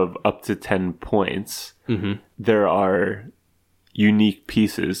of up to 10 points, there are unique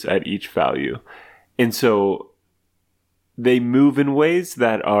pieces at each value. And so they move in ways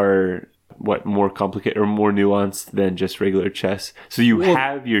that are more complicated or more nuanced than just regular chess. So you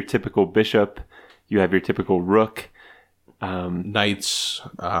have your typical bishop, you have your typical rook, knights,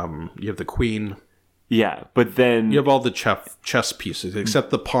 you have the queen. Yeah, but then you have all the chess pieces, except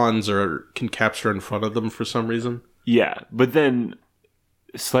the pawns can capture in front of them for some reason. Yeah, but then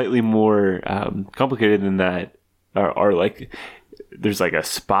slightly more complicated than that, are like, there's like a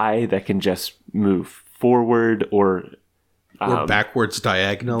spy that can just move forward or backwards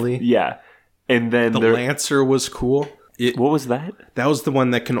diagonally. Yeah. And then the Lancer was cool. What was that? That was the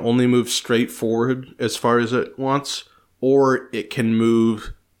one that can only move straight forward as far as it wants, or it can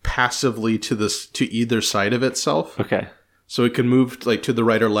move passively to either side of itself. Okay. So it can move like to the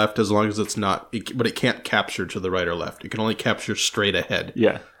right or left as long as it's not, but it can't capture to the right or left. It can only capture straight ahead.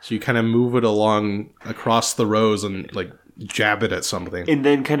 Yeah. So you kind of move it along across the rows and like jab it at something. And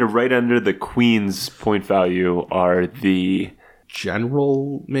then kind of right under the queen's point value are the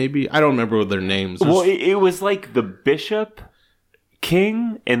general, maybe? I don't remember what their names. Well, it was like the bishop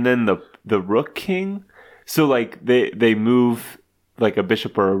king and then the rook king. So like they move like a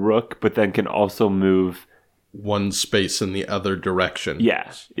bishop or a rook, but then can also move one space in the other direction.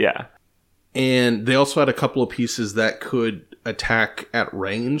 Yeah, yeah. And they also had a couple of pieces that could attack at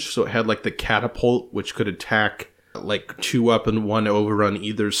range. So it had like the catapult, which could attack like 2 up and 1 over on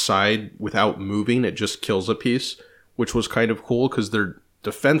either side without moving. It just kills a piece, which was kind of cool because they're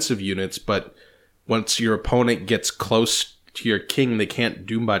defensive units, but once your opponent gets close to your king, they can't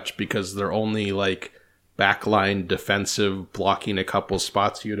do much because they're only like backline defensive, blocking a couple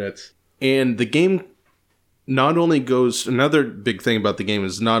spots units. And the game not only goes, another big thing about the game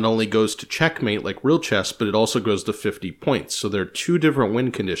is not only goes to checkmate like real chess, but it also goes to 50 points. So there are 2 different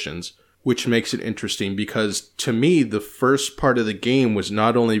win conditions, which makes it interesting because to me, the first part of the game was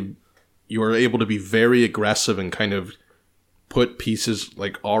not only you were able to be very aggressive and kind of put pieces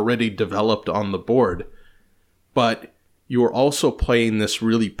like already developed on the board, but you were also playing this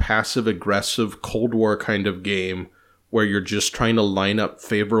really passive aggressive Cold War kind of game where you're just trying to line up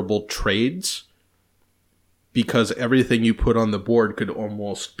favorable trades because everything you put on the board could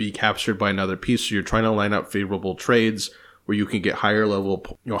almost be captured by another piece. So you're trying to line up favorable trades where you can get higher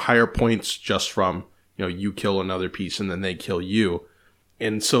level, higher points just from, you kill another piece and then they kill you.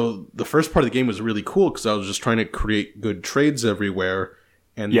 And so the first part of the game was really cool because I was just trying to create good trades everywhere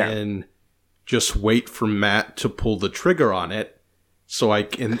and then just wait for Matt to pull the trigger on it. So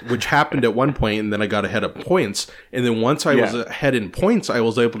which happened at one point, and then I got ahead of points. And then once I was ahead in points, I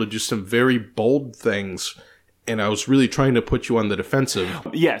was able to do some very bold things. And I was really trying to put you on the defensive.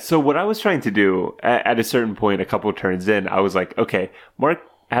 Yeah, so what I was trying to do at a certain point, a couple of turns in, I was like, okay, Mark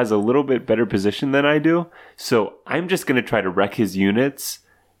has a little bit better position than I do, so I'm just going to try to wreck his units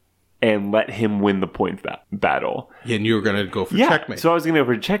and let him win the point battle. Yeah, and you were going to go for checkmate. So I was going to go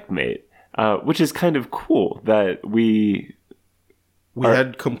for checkmate, which is kind of cool that we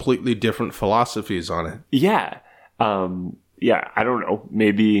had completely different philosophies on it. Yeah. I don't know.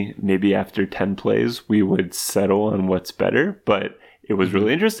 Maybe after 10 plays, we would settle on what's better, but it was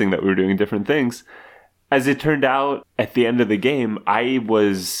really interesting that we were doing different things. As it turned out, at the end of the game, I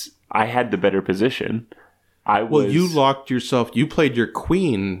had the better position. You locked yourself. You played your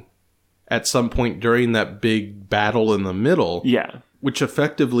queen at some point during that big battle in the middle. Yeah. Which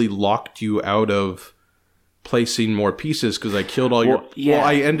effectively locked you out of placing more pieces because I killed all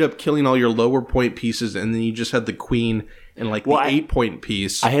I ended up killing all your lower point pieces, and then you just had the queen and the 8-point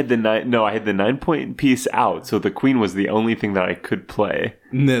piece. I had the 9-point piece out, so the queen was the only thing that I could play.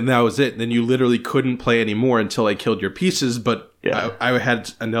 And then that was it. Then you literally couldn't play anymore until I killed your pieces, but I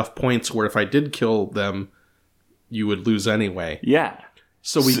had enough points where if I did kill them, you would lose anyway. Yeah.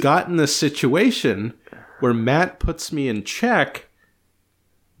 So we got in this situation where Matt puts me in check,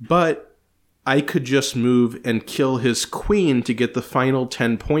 but I could just move and kill his queen to get the final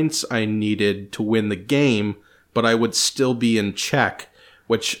 10 points I needed to win the game, but I would still be in check,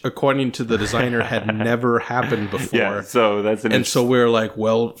 which, according to the designer, had never happened before. Yeah, so that's so we were like,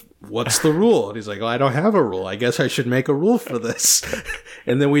 well, what's the rule? And he's like, well, I don't have a rule. I guess I should make a rule for this.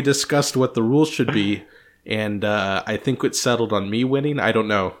 And then we discussed what the rules should be, and I think it settled on me winning. I don't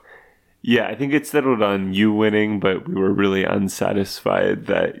know. Yeah, I think it settled on you winning, but we were really unsatisfied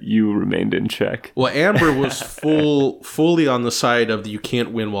that you remained in check. Well, Amber was fully on the side of you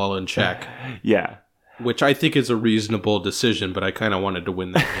can't win while in check. Yeah. Which I think is a reasonable decision, but I kind of wanted to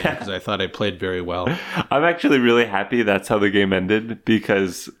win that game because I thought I played very well. I'm actually really happy that's how the game ended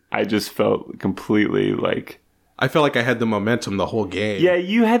because I just felt completely I felt like I had the momentum the whole game. Yeah,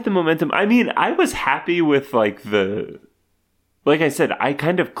 you had the momentum. I mean, I was happy with like I said, I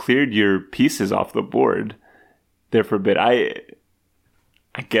kind of cleared your pieces off the board there for a bit. I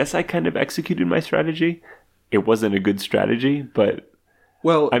guess I kind of executed my strategy. It wasn't a good strategy, but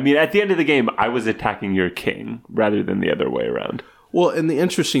I mean, at the end of the game, I was attacking your king rather than the other way around. Well, and the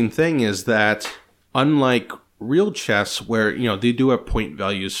interesting thing is that unlike real chess, where, they do have point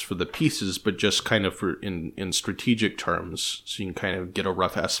values for the pieces, but just kind of in strategic terms, so you can kind of get a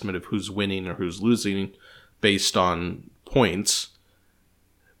rough estimate of who's winning or who's losing. based on points.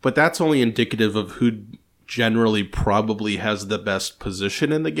 But that's only indicative of who generally probably has the best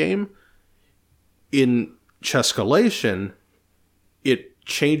position in the game. In Chesscalation, it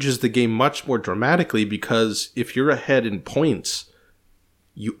changes the game much more dramatically because if you're ahead in points,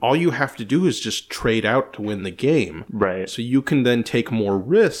 all you have to do is just trade out to win the game. Right. So you can then take more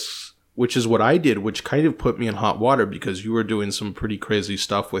risks, which is what I did, which kind of put me in hot water because you were doing some pretty crazy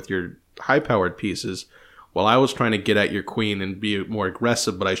stuff with your high-powered pieces while I was trying to get at your queen and be more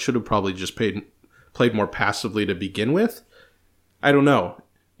aggressive, but I should have probably just played more passively to begin with. I don't know.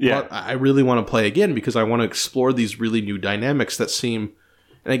 Yeah. But I really want to play again because I want to explore these really new dynamics that seem...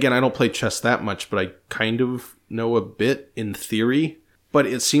 And again, I don't play chess that much, but I kind of know a bit in theory. But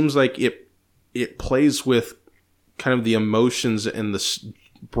it seems like it plays with kind of the emotions and the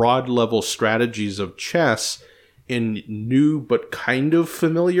broad level strategies of chess in new but kind of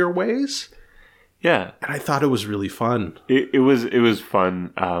familiar ways. Yeah. And I thought it was really fun. It was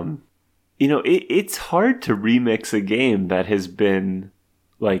fun. It's hard to remix a game that has been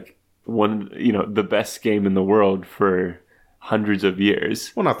like the best game in the world for hundreds of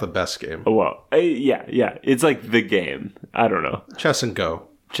years. Well, not the best game. Oh, well, yeah. It's like the game. I don't know. Chess and Go.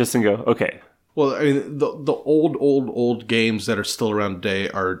 Chess and Go. Okay. Well, I mean, the old games that are still around today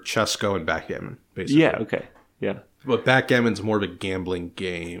are chess, Go, and backgammon, basically. Yeah, okay. Yeah. But backgammon's more of a gambling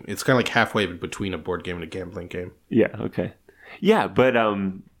game. It's kind of like halfway between a board game and a gambling game. Yeah, okay. Yeah, but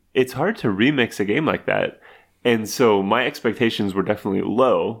it's hard to remix a game like that. And so my expectations were definitely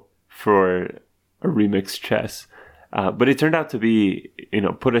low for a remixed chess. But it turned out to be,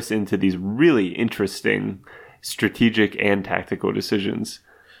 put us into these really interesting strategic and tactical decisions.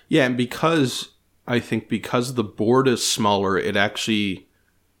 Yeah, and because the board is smaller, it actually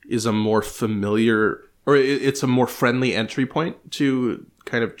is a more familiar, or it's a more friendly entry point to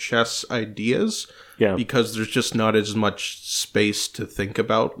kind of chess ideas. Yeah. Because there's just not as much space to think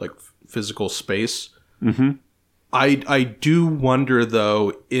about, like physical space. Mm-hmm. I do wonder,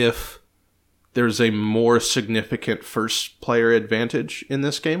 though, if there's a more significant first player advantage in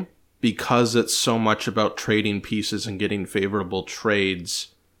this game because it's so much about trading pieces and getting favorable trades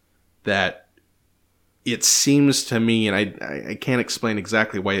that it seems to me, and I can't explain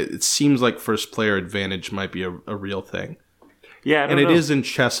exactly why, it seems like first player advantage might be a real thing. Yeah, and it is in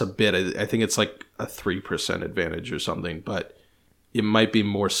chess a bit. I think it's like a 3% advantage or something, but it might be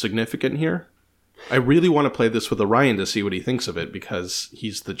more significant here. I really want to play this with Orion to see what he thinks of it because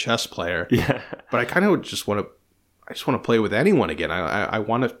he's the chess player. Yeah. But I kind of just want to play with anyone again. I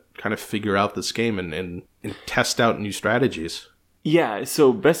want to kind of figure out this game and test out new strategies. Yeah,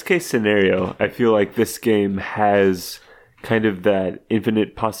 so best case scenario, I feel like this game has kind of that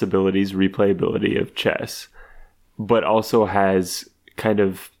infinite possibilities replayability of chess, but also has kind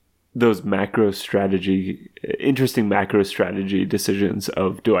of those interesting macro strategy decisions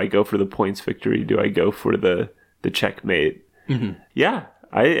of, do I go for the points victory? Do I go for the checkmate? Mm-hmm. Yeah,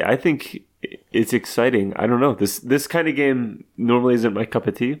 I think it's exciting. I don't know. This kind of game normally isn't my cup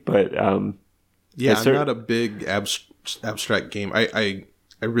of tea, but I'm not a big abstract game. I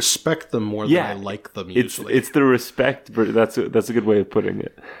respect them more than I like them usually. It's the respect, but that's a good way of putting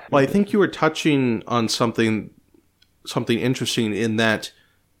it. Well, I think you were touching on something interesting in that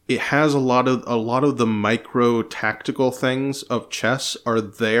it has a lot of the micro tactical things of chess are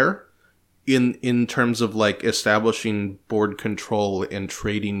there in terms of like establishing board control and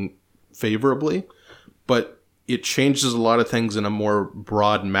trading favorably, but it changes a lot of things in a more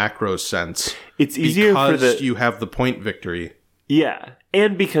broad macro sense. It's easier because you have the point victory. Yeah,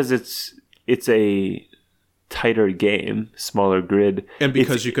 and because it's a tighter game, smaller grid, and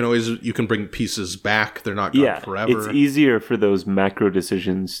because you can bring pieces back. They're not gone forever. It's easier for those macro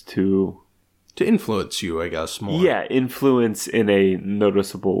decisions to influence you, I guess, more. Yeah, influence in a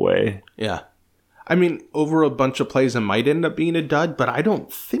noticeable way. Yeah. I mean, over a bunch of plays, it might end up being a dud, but I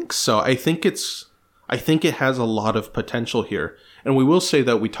don't think so. I think it has a lot of potential here. And we will say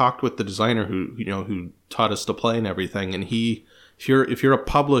that we talked with the designer who taught us to play and everything. And if you're a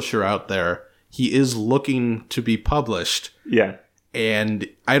publisher out there, he is looking to be published. Yeah. And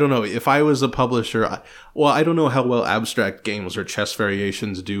I don't know, if I was a publisher, I don't know how well abstract games or chess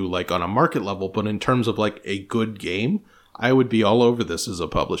variations do like on a market level, but in terms of like a good game, I would be all over this as a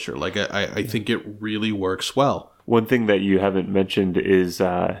publisher. Like I think it really works well. One thing that you haven't mentioned is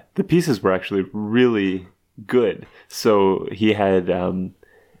the pieces were actually really good. So he had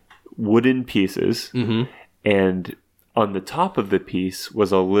wooden pieces, mm-hmm. and on the top of the piece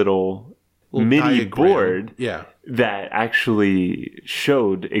was a little MIDI board that actually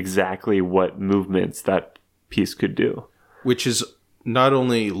showed exactly what movements that piece could do. Which is not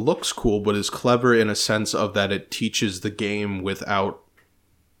only looks cool, but is clever in a sense of that it teaches the game without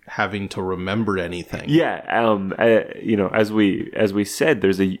having to remember anything. Yeah, as we said,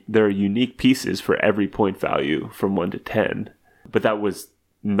 there are unique pieces for every point value from 1 to 10, but that was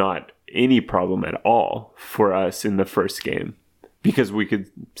not any problem at all for us in the first game because we could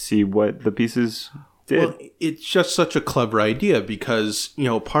see what the pieces did. Well, it's just such a clever idea because,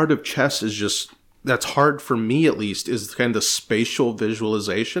 part of chess is just, that's hard for me at least, is kind of the spatial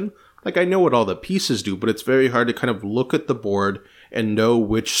visualization. Like, I know what all the pieces do, but it's very hard to kind of look at the board and know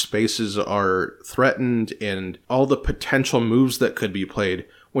which spaces are threatened and all the potential moves that could be played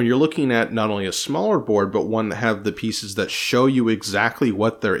when you're looking at not only a smaller board, but one that have the pieces that show you exactly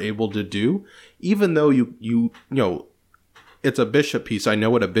what they're able to do. Even though you know, it's a bishop piece, I know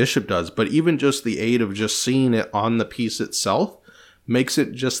what a bishop does, but even just the aid of just seeing it on the piece itself makes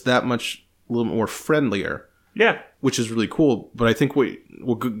it just that much a little more friendlier. Yeah. Which is really cool. But I think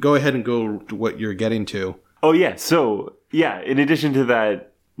we'll go ahead and go to what you're getting to. Oh, yeah. So, yeah, in addition to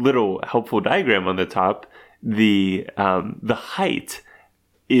that little helpful diagram on the top, the height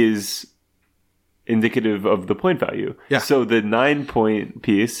is indicative of the point value. Yeah. So the 9-point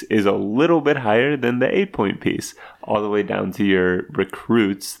piece is a little bit higher than the 8-point piece, all the way down to your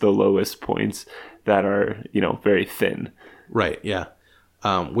recruits, the lowest points that are, very thin. Right, yeah.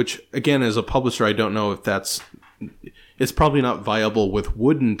 Which, again, as a publisher, I don't know if it's probably not viable with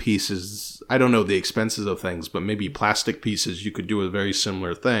wooden pieces. I don't know the expenses of things, but maybe plastic pieces, you could do a very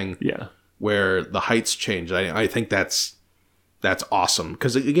similar thing. Yeah. Where the heights change. I think that's awesome.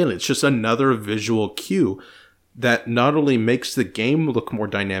 Because, again, it's just another visual cue that not only makes the game look more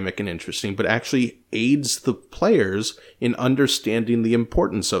dynamic and interesting, but actually aids the players in understanding the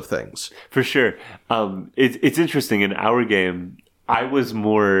importance of things. For sure. It's interesting. In our game, I was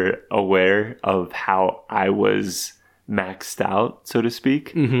more aware of how I was maxed out, so to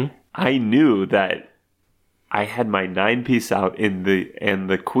speak. Mm-hmm. I knew that I had my 9-piece out and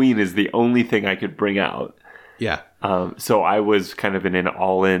the queen is the only thing I could bring out. Yeah. So I was kind of in an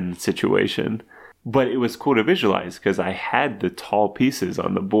all-in situation. But it was cool to visualize because I had the tall pieces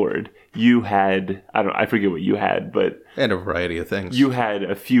on the board. You had, I forget what you had, but... And a variety of things. You had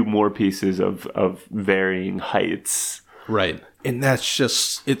a few more pieces of varying heights. Right. And that's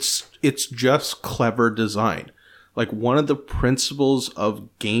just, it's just clever design. Like, one of the principles of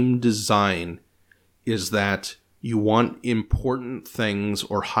game design is that you want important things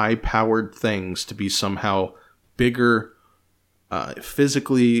or high-powered things to be somehow bigger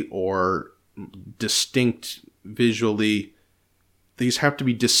physically or distinct visually. These have to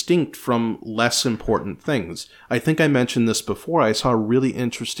be distinct from less important things. I think I mentioned this before. I saw a really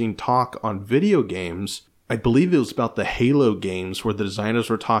interesting talk on video games. I believe it was about the Halo games where the designers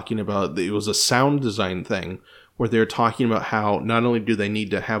were talking about, it was a sound design thing, where they're talking about how not only do they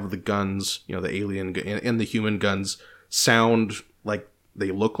need to have the guns, the alien and the human guns sound like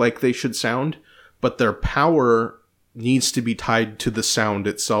they look like they should sound, but their power needs to be tied to the sound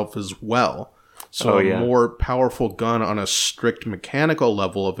itself as well. So a more powerful gun on a strict mechanical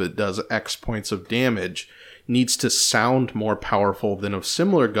level, if it does X points of damage, needs to sound more powerful than a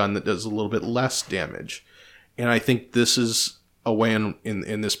similar gun that does a little bit less damage. And I think this is a way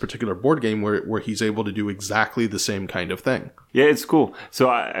in this particular board game where he's able to do exactly the same kind of thing. Yeah, it's cool. So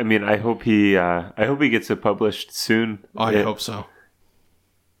I mean, I hope he gets it published soon. I hope so.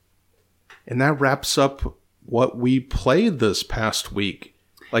 And that wraps up what we played this past week.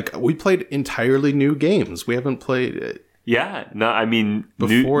 Like, we played entirely new games. We haven't played. Yeah, no, I mean,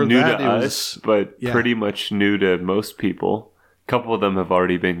 before new that, to us, but pretty much new to most people. A couple of them have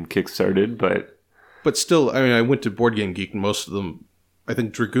already been kickstarted, but still, I mean, I went to Board Game Geek, and most of them, I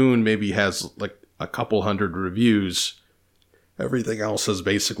think Dragoon maybe has like a couple hundred reviews. Everything else is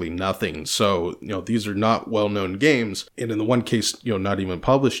basically nothing. So, these are not well-known games. And in the one case, not even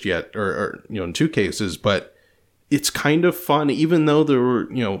published yet, or in two cases, but it's kind of fun. Even though there were,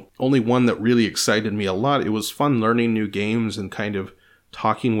 only one that really excited me a lot, it was fun learning new games and kind of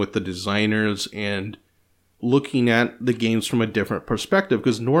talking with the designers and looking at the games from a different perspective,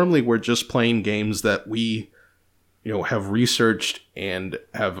 because normally we're just playing games that we, have researched and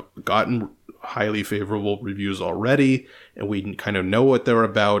have gotten highly favorable reviews already, and we kind of know what they're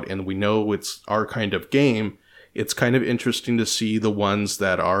about, and we know it's our kind of game. It's kind of interesting to see the ones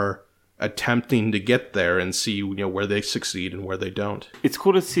that are attempting to get there and see, where they succeed and where they don't. It's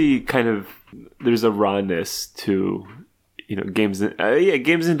cool to see kind of, there's a rawness to games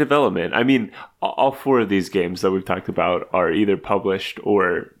in development. I mean, all 4 of these games that we've talked about are either published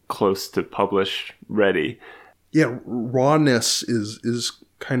or close to publish ready. Yeah, rawness is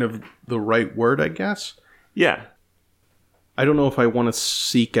kind of the right word, I guess. Yeah. I don't know if I want to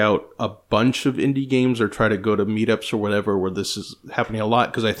seek out a bunch of indie games or try to go to meetups or whatever where this is happening a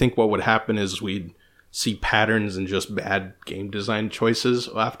lot, because I think what would happen is we'd see patterns and just bad game design choices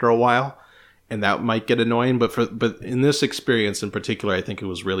after a while, and that might get annoying. But in this experience in particular, I think it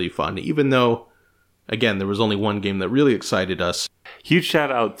was really fun, even though, again, there was only one game that really excited us. Huge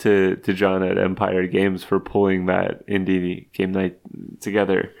shout out to John at Empire Games for pulling that indie game night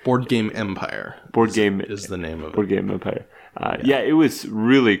together. Board Game Empire. Board Game is the name of it. Board Game Empire. Yeah, it was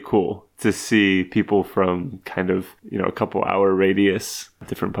really cool to see people from kind of, a couple hour radius,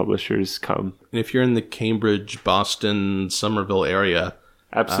 different publishers come. And if you're in the Cambridge, Boston, Somerville area,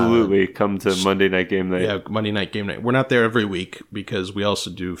 absolutely come to Monday Night Game Night. Yeah, Monday Night Game Night. We're not there every week because we also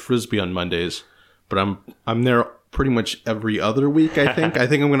do Frisbee on Mondays, but I'm there pretty much every other week, I think. I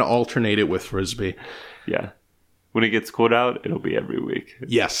think I'm going to alternate it with Frisbee. Yeah. When it gets cold out, it'll be every week.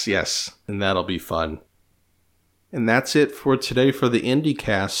 Yes. And that'll be fun. And that's it for today for the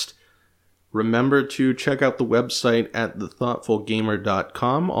IndieCast. Remember to check out the website at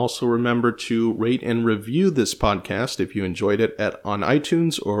thethoughtfulgamer.com. Also remember to rate and review this podcast if you enjoyed it on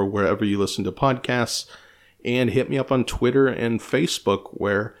iTunes or wherever you listen to podcasts. And hit me up on Twitter and Facebook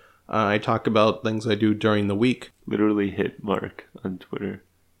where I talk about things I do during the week. Literally hit Mark on Twitter.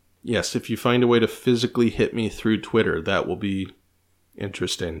 Yes, if you find a way to physically hit me through Twitter, that will be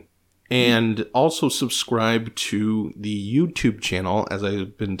interesting. And also subscribe to the YouTube channel. As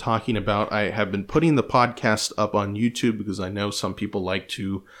I've been talking about, I have been putting the podcast up on YouTube because I know some people like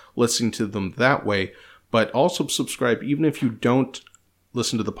to listen to them that way. But also subscribe even if you don't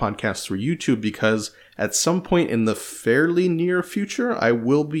listen to the podcast through YouTube, because at some point in the fairly near future, I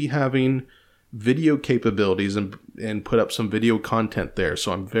will be having video capabilities and put up some video content there.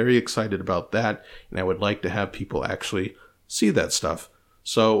 So I'm very excited about that, and I would like to have people actually see that stuff.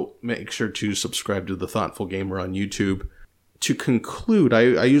 So make sure to subscribe to The Thoughtful Gamer on YouTube. To conclude,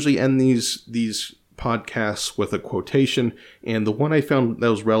 I usually end these podcasts with a quotation, and the one I found that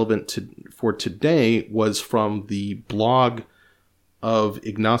was relevant for today was from the blog of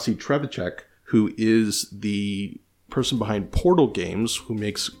Ignacy Trzewiczek, who is the person behind Portal Games, who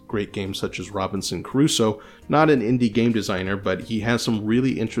makes great games such as Robinson Crusoe. Not an indie game designer, but he has some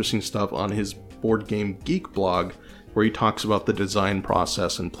really interesting stuff on his Board Game Geek blog, where he talks about the design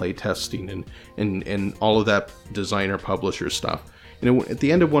process and play testing and all of that designer publisher stuff. And at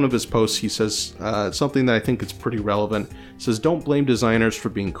the end of one of his posts, he says something that I think is pretty relevant. He says, don't blame designers for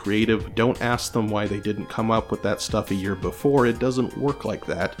being creative. Don't ask them why they didn't come up with that stuff a year before. It doesn't work like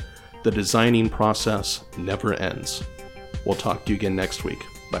that. The designing process never ends. We'll talk to you again next week.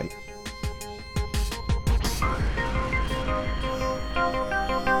 Bye.